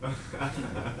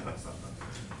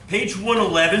 Page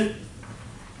 111.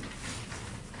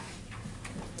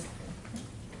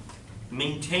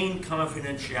 Maintain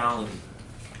confidentiality.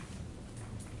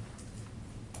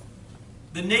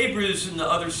 The neighbors on the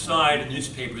other side of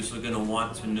newspapers are going to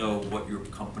want to know what your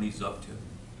company's up to.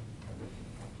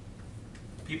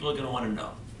 People are going to want to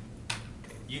know.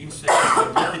 You can say,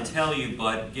 I'd love to tell you,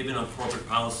 but given our corporate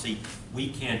policy, we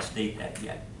can't state that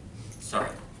yet.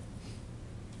 Sorry.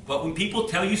 But when people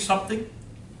tell you something,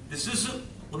 this isn't,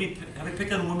 have I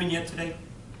picked on women yet today?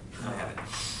 No, I haven't.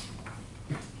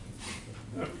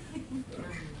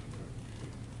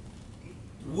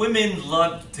 Women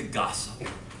love to gossip.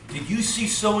 Did you see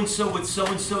so-and-so with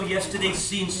so-and-so yesterday,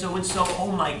 seeing so-and-so?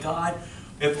 Oh my God,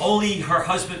 if only her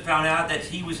husband found out that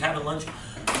he was having lunch.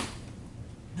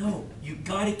 No, you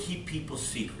gotta keep people's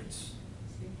secrets.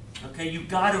 Okay, you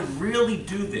gotta really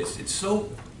do this. It's so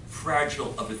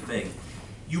fragile of a thing.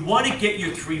 You wanna get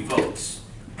your 3 votes.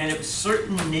 And if a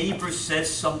certain neighbor says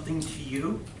something to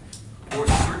you, or a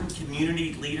certain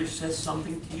community leader says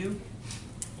something to you,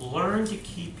 learn to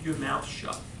keep your mouth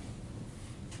shut.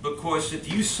 Because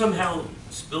if you somehow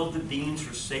spill the beans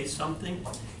or say something,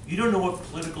 you don't know what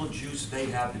political juice they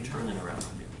have to turn it around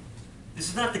on you. This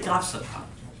is not the gossip hut.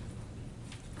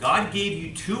 God gave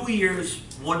you 2 ears,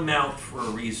 1 mouth for a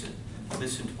reason.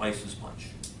 Listen twice as much.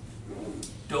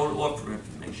 Don't offer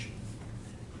information.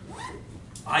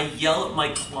 I yell at my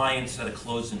clients at a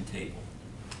closing table.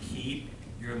 Keep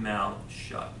your mouth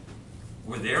shut.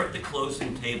 We're there at the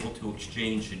closing table to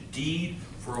exchange a deed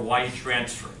for a wire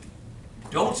transfer.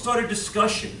 Don't start a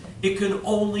discussion. It can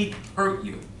only hurt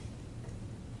you.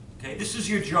 Okay, this is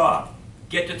your job.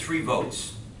 Get to 3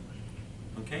 votes.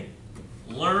 Okay?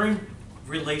 Learn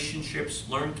relationships,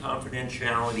 learn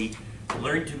confidentiality,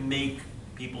 learn to make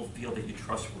people feel that you're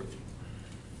trustworthy.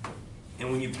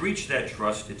 And when you breach that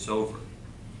trust, it's over.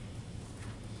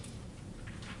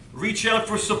 Reach out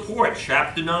for support,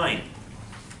 Chapter 9.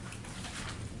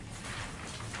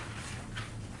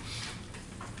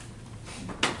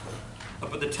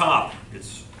 Up at the top,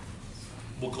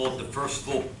 we'll call it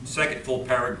the second full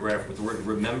paragraph with the word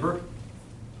remember.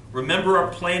 Remember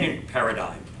our planning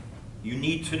paradigm. You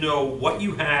need to know what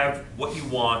you have, what you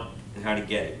want, and how to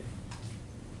get it.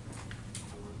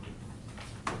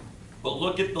 But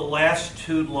look at the last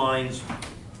two lines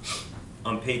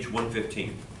on page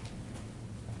 115.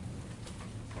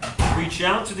 Reach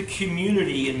out to the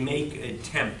community and make an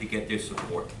attempt to get their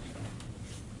support.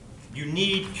 You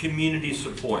need community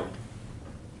support.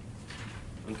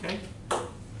 Okay?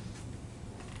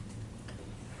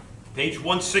 Page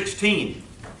 116.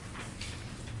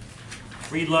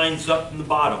 3 lines up from the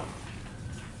bottom.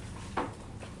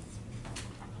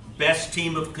 Best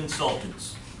team of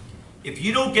consultants. If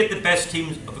you don't get the best team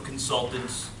of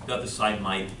consultants, the other side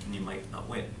might, and you might not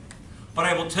win. But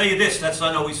I will tell you this, that's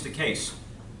not always the case.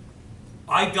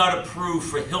 I got approved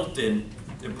for Hilton,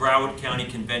 the Broward County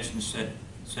Convention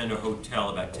Center Hotel,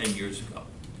 about 10 years ago.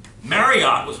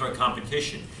 Marriott was our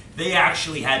competition. They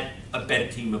actually had a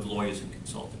better team of lawyers and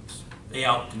consultants. They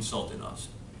out-consulted us.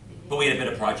 But we had a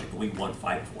better project, and we won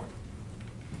 5-4.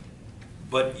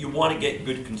 But you want to get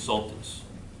good consultants.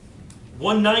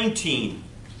 119.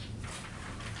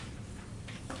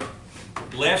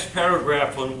 Last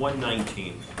paragraph on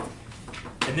 119.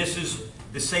 And this is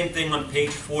the same thing on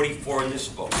page 44 in this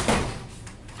book.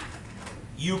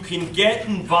 You can get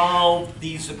involved,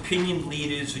 these opinion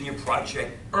leaders, in your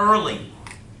project early.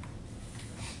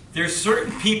 There's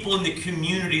certain people in the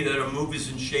community that are movers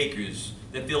and shakers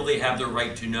that feel they have the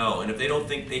right to know. And if they don't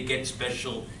think they get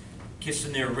special kiss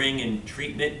in their ring and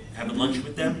treatment, having lunch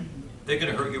with them, they're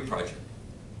going to hurt your project.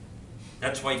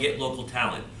 That's why you get local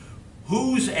talent.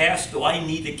 Who's asked, do I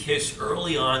need to kiss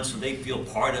early on so they feel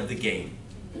part of the game?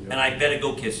 And I better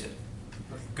go kiss it.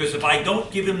 Because if I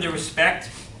don't give them the respect,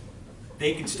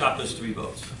 they can stop those 3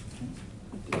 votes.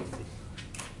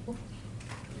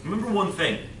 Remember one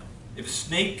thing. If a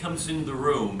snake comes into the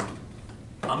room,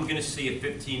 I'm going to see a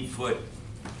 15-foot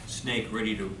snake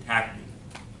ready to attack me.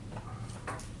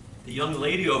 The young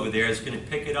lady over there is going to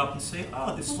pick it up and say,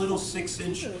 oh, this little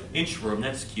 6-inch inchworm,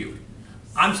 that's cute.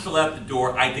 I'm still at the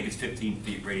door. I think it's 15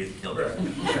 feet, ready to kill me.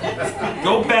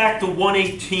 Go back to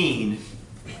 118,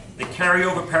 the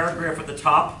carryover paragraph at the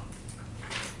top.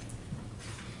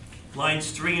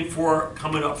 Lines 3 and 4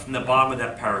 coming up from the bottom of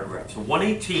that paragraph. So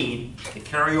 118, the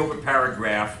carryover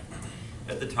paragraph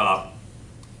at the top.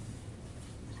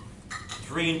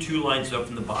 3 and 2 lines up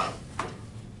from the bottom.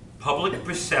 Public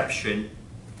perception,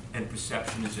 and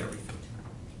perception is everything.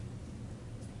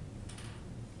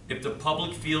 If the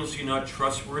public feels you're not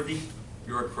trustworthy,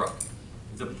 you're a crook.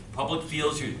 If the public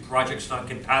feels your project's not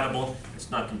compatible, it's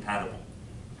not compatible.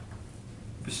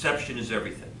 Perception is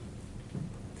everything.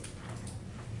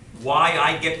 Why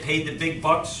I get paid the big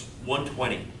bucks?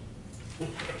 120.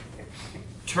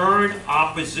 Turn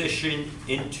opposition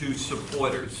into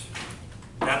supporters.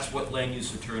 That's what land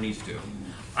use attorneys do.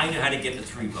 I know how to get the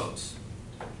 3 votes.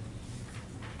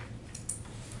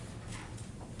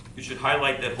 You should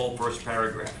highlight that whole first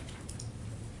paragraph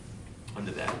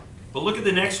under that. But look at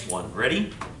the next one.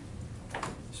 Ready?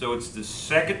 So it's the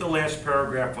second to last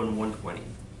paragraph on 120.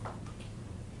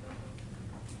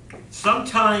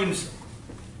 Sometimes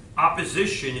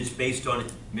opposition is based on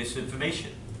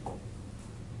misinformation.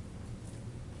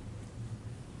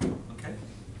 Okay?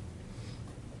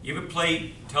 You ever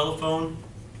play telephone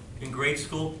in grade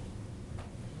school?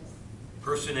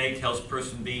 Person A tells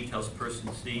person B, tells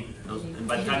person C, and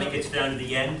by the time it gets down to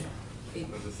the end,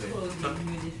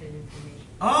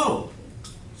 oh,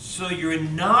 so you're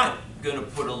not going to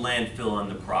put a landfill on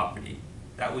the property.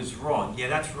 That was wrong. Yeah,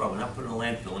 that's wrong. We're not putting a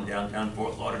landfill in downtown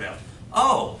Fort Lauderdale.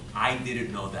 Oh, I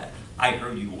didn't know that. I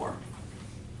heard you were.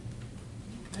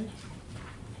 Okay.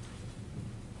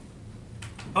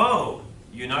 Oh,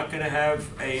 you're not going to have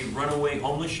a runaway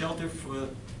homeless shelter for,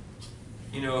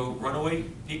 runaway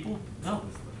people? No.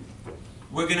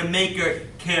 We're going to make a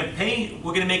campaign,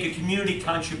 we're going to make a community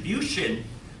contribution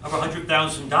of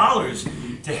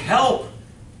 $100,000 to help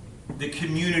the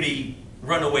community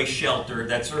runaway shelter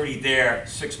that's already there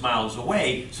 6 miles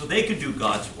away so they could do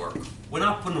God's work. We're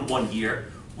not putting one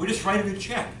here. We're just writing a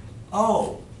check.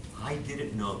 Oh, I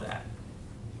didn't know that.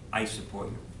 I support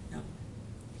you. Yeah.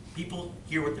 People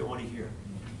hear what they want to hear.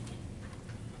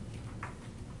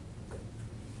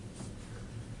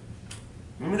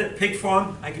 Remember that pig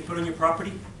farm I could put on your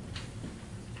property?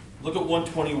 Look at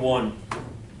 121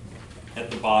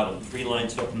 at the bottom, 3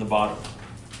 lines up from the bottom.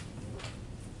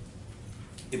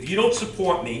 If you don't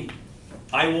support me,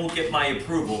 I won't get my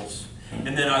approvals,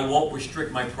 and then I won't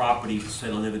restrict my property to say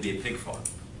it'll never be a pig farm.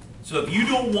 So if you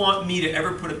don't want me to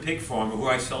ever put a pig farm or who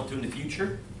I sell to in the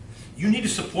future, you need to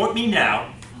support me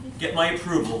now, get my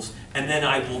approvals, and then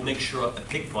I will make sure a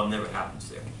pig farm never happens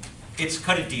there. It's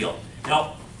cut a deal.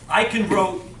 Now, I can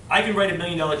write $1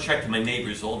 million check to my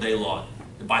neighbors all day long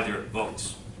to buy their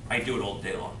votes. I do it all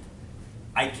day long.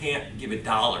 I can't give $1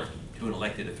 to an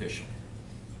elected official.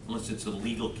 unless it's a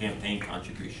legal campaign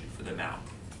contribution for them out.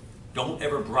 Don't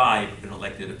ever bribe an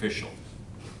elected official.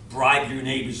 Bribe your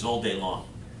neighbors all day long.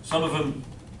 Some of them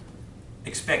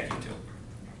expect you to.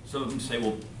 Some of them say,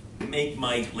 well, make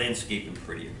my landscaping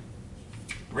prettier.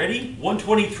 Ready?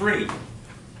 123.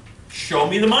 Show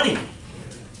me the money.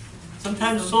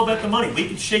 Sometimes it's all about the money. We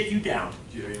can shake you down.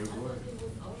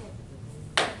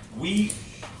 We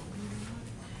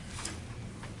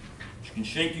can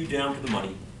shake you down for the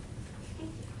money.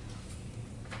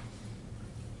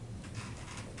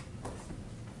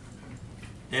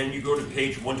 Then you go to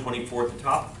page 124 at the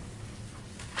top,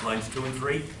 lines 2 and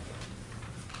 3.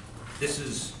 This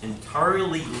is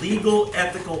entirely legal,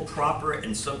 ethical, proper,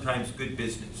 and sometimes good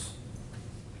business.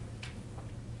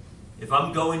 If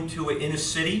I'm going to an inner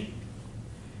city,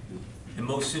 and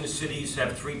most inner cities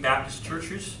have 3 Baptist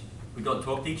churches, we don't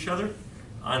talk to each other,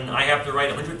 and I have to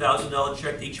write a $100,000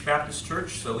 check to each Baptist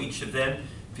church, so each of them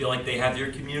feel like they have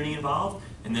their community involved,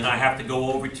 and then I have to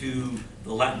go over to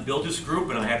the Latin Builders Group,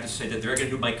 and I have to say that they're going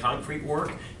to do my concrete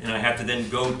work, and I have to then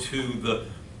go to the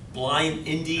Blind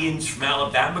Indians from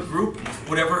Alabama group,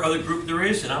 whatever other group there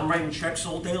is, and I'm writing checks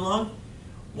all day long.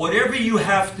 Whatever you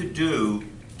have to do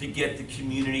to get the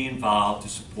community involved, to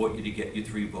support you, to get your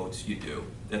 3 votes, you do.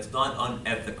 That's not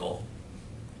unethical.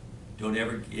 Don't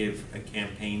ever give a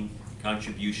campaign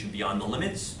contribution beyond the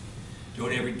limits.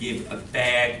 Don't ever give a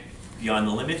bag beyond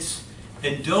the limits.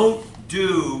 And don't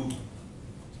do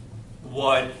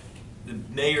what the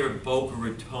mayor of Boca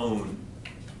Raton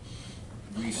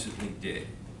recently did.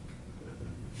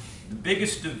 The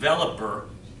biggest developer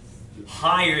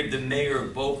hired the mayor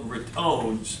of Boca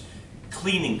Raton's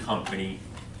cleaning company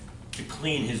to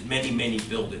clean his many, many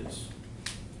buildings.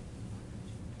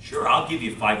 Sure, I'll give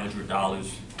you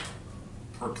 $500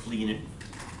 per cleaning.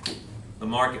 The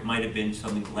market might have been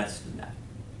something less than that.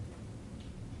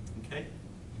 Okay?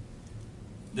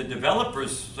 The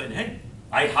developers said, hey,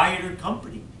 I hired a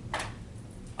company.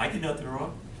 I did nothing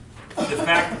wrong. The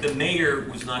fact that the mayor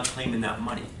was not claiming that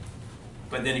money.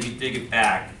 But then if you dig it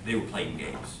back, they were playing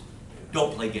games.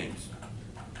 Don't play games.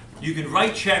 You can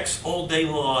write checks all day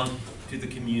long to the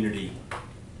community.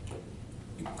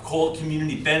 Call it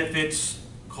community benefits,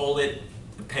 call it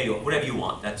the payoff, whatever you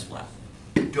want, that's left.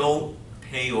 Don't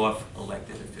pay off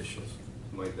elected officials.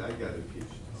 My dad got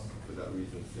impeached for that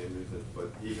reason, same reason.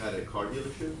 But he had a car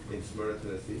dealership in Smyrna,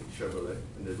 Tennessee, Chevrolet,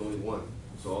 and there's only one.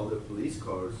 So all the police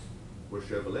cars were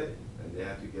Chevrolet, and they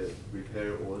had to get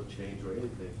repair, oil change, or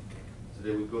anything. So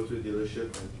they would go to the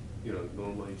dealership and, you know,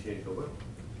 normally change the oil.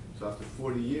 So after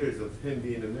 40 years of him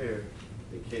being the mayor,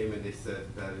 they came and they said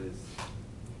that is,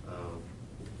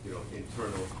 you know,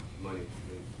 internal money.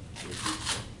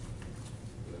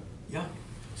 Yeah.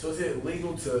 So is it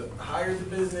legal to hire the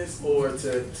business or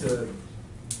to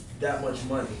that much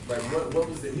money? Like what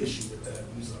was the issue with that?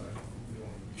 I'm sorry.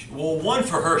 Well, one,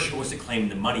 for her, she wasn't claiming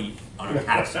the money on her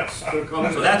taxes.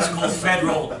 So that's called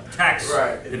federal tax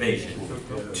evasion.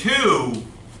 Two,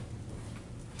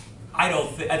 I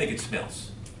think it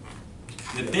smells.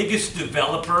 The biggest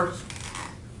developer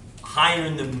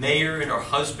hiring the mayor and her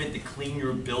husband to clean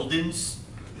your buildings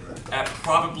at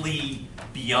probably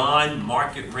beyond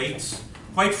market rates.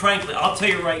 Quite frankly, I'll tell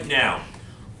you right now,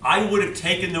 I would have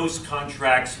taken those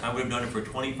contracts, I would have done it for a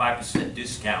 25%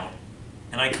 discount,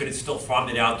 and I could have still farmed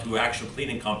it out to an actual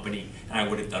cleaning company, and I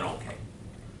would have done okay.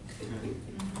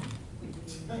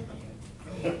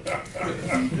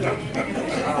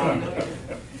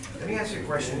 Let me ask you a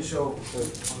question. So,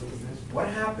 what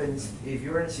happens if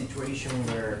you're in a situation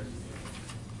where,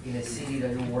 in a city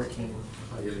that you're working,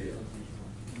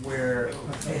 where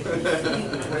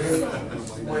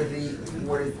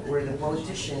the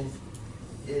politician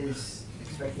is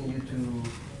expecting you to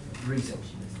reason?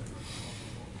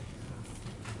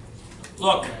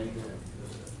 Look,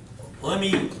 let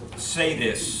me say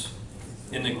this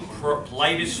in the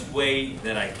politest way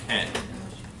that I can.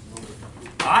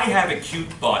 I have a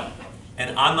cute butt,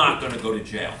 and I'm not going to go to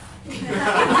jail.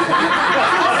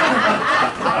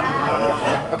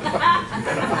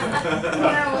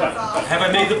 Have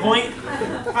I made the point?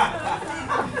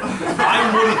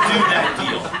 I wouldn't do that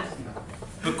deal.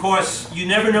 Because you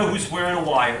never know who's wearing a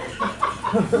wire.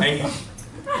 And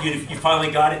you finally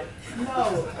got it?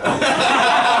 No. I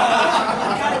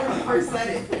got it when you first said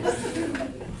it.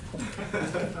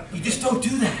 You just don't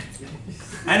do that.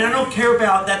 And I don't care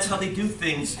about, that's how they do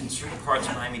things in certain parts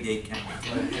of Miami-Dade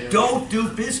County. Don't do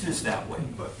business that way.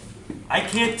 I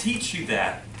can't teach you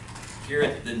that here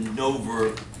at the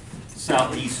Nova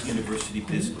Southeast University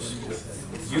Business School.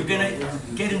 You're going to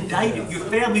get indicted. Your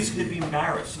family's going to be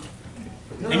embarrassed.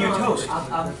 And you're toast.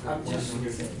 I'm just,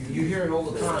 you hear it all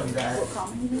the time that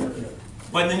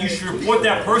But then you should report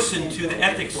that person to the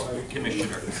ethics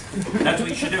commissioner. That's what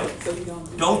you should do.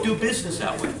 Don't do business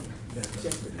that way.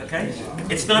 Okay?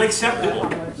 It's not acceptable.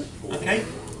 Okay?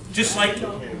 Just like,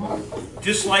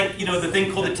 you know, the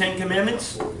thing called the Ten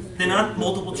Commandments, they're not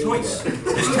multiple choice.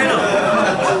 There's 10 of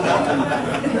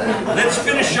them. Let's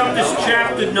finish up this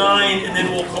chapter 9 and then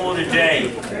we'll call it a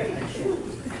day.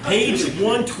 Page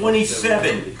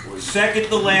 127, second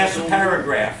to last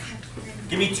paragraph.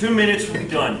 Give me 2 minutes, we'll be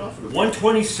done.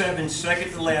 127,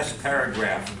 second to last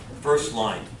paragraph, first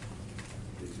line.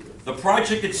 The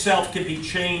project itself can be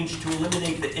changed to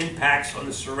eliminate the impacts on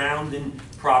the surrounding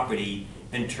property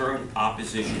and turn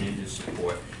opposition into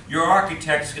support. Your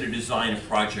architect's going to design a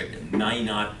project that may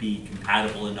not be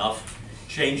compatible enough.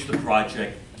 Change the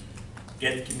project,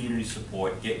 get community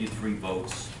support, get you 3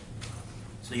 votes.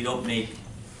 So you don't make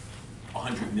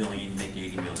 100 million, make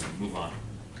 80 million. Move on.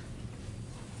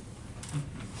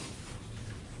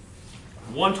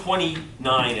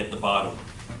 129 at the bottom.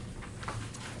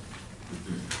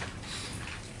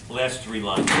 Last 3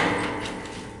 lines.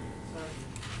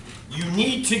 You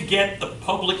need to get the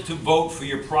public to vote for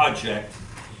your project,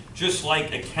 just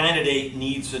like a candidate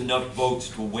needs enough votes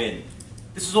to win.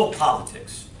 This is all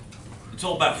politics. It's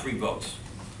all about 3 votes.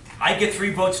 I get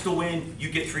 3 votes to win, you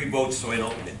get 3 votes so I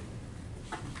don't win.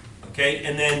 Okay,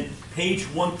 and then page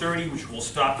 130, which we'll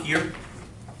stop here.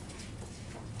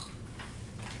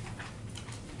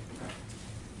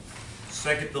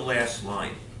 Second to last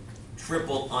line.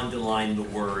 Triple underline the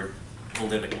word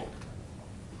political.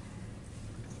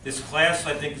 This class,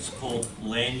 I think, is called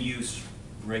Land Use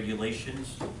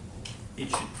Regulations. It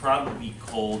should probably be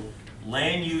called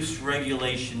Land Use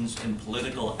Regulations and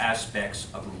Political Aspects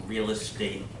of Real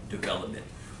Estate Development.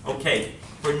 Okay,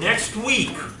 for next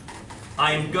week,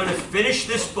 I am going to finish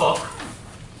this book.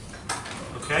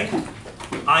 Okay?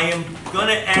 I am going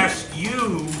to ask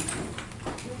you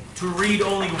to read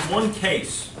only 1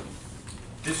 case.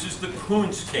 This is the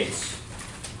Koons case.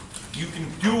 You can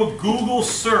do a Google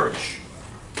search.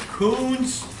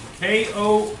 Koons,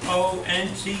 K-O-O-N-T-Z,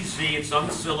 it's on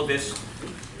the syllabus,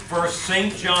 for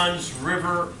St. John's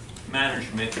River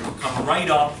Management. It'll come right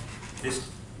up. There's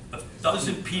a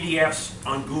dozen PDFs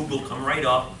on Google, come right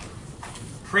up.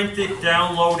 Print it,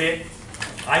 download it.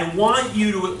 I want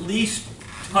you to at least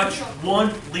touch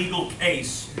 1 legal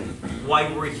case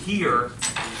while we're here.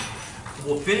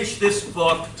 We'll finish this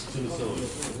book.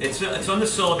 It's on the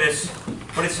syllabus,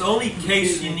 but it's the only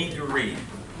case you need to read.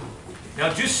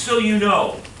 Now, just so you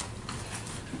know,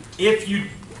 if you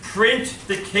print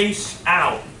the case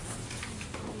out,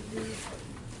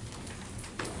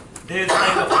 there's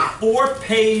like a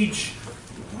 4-page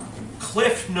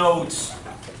cliff notes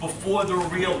before the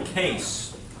real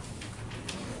case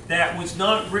that was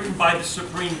not written by the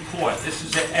Supreme Court. This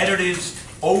is an editor's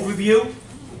overview.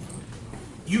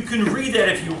 You can read that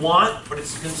if you want, but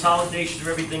it's a consolidation of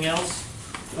everything else.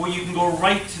 Or you can go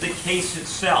right to the case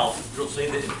itself. It'll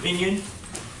say the opinion.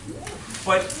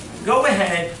 But go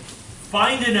ahead,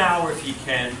 find an hour if you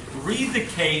can, read the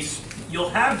case.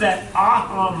 You'll have that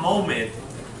aha moment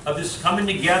of this coming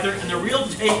together. And the real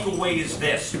takeaway is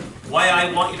this. Why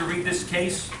I want you to read this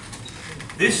case.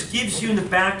 This gives you in the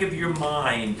back of your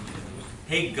mind,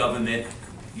 hey government,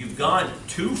 you've gone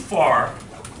too far.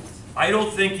 I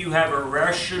don't think you have a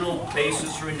rational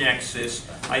basis or nexus.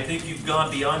 I think you've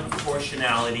gone beyond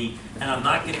proportionality, and I'm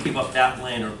not going to give up that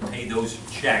land or pay those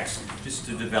checks just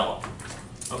to develop.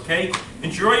 Okay?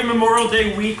 Enjoy your Memorial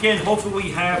Day weekend. Hopefully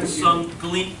we have some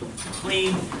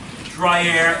clean, dry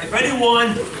air. If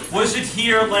anyone wasn't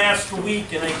here last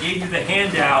week and I gave you the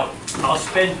handout, I'll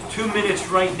spend 2 minutes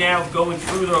right now going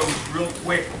through those real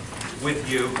quick with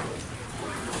you.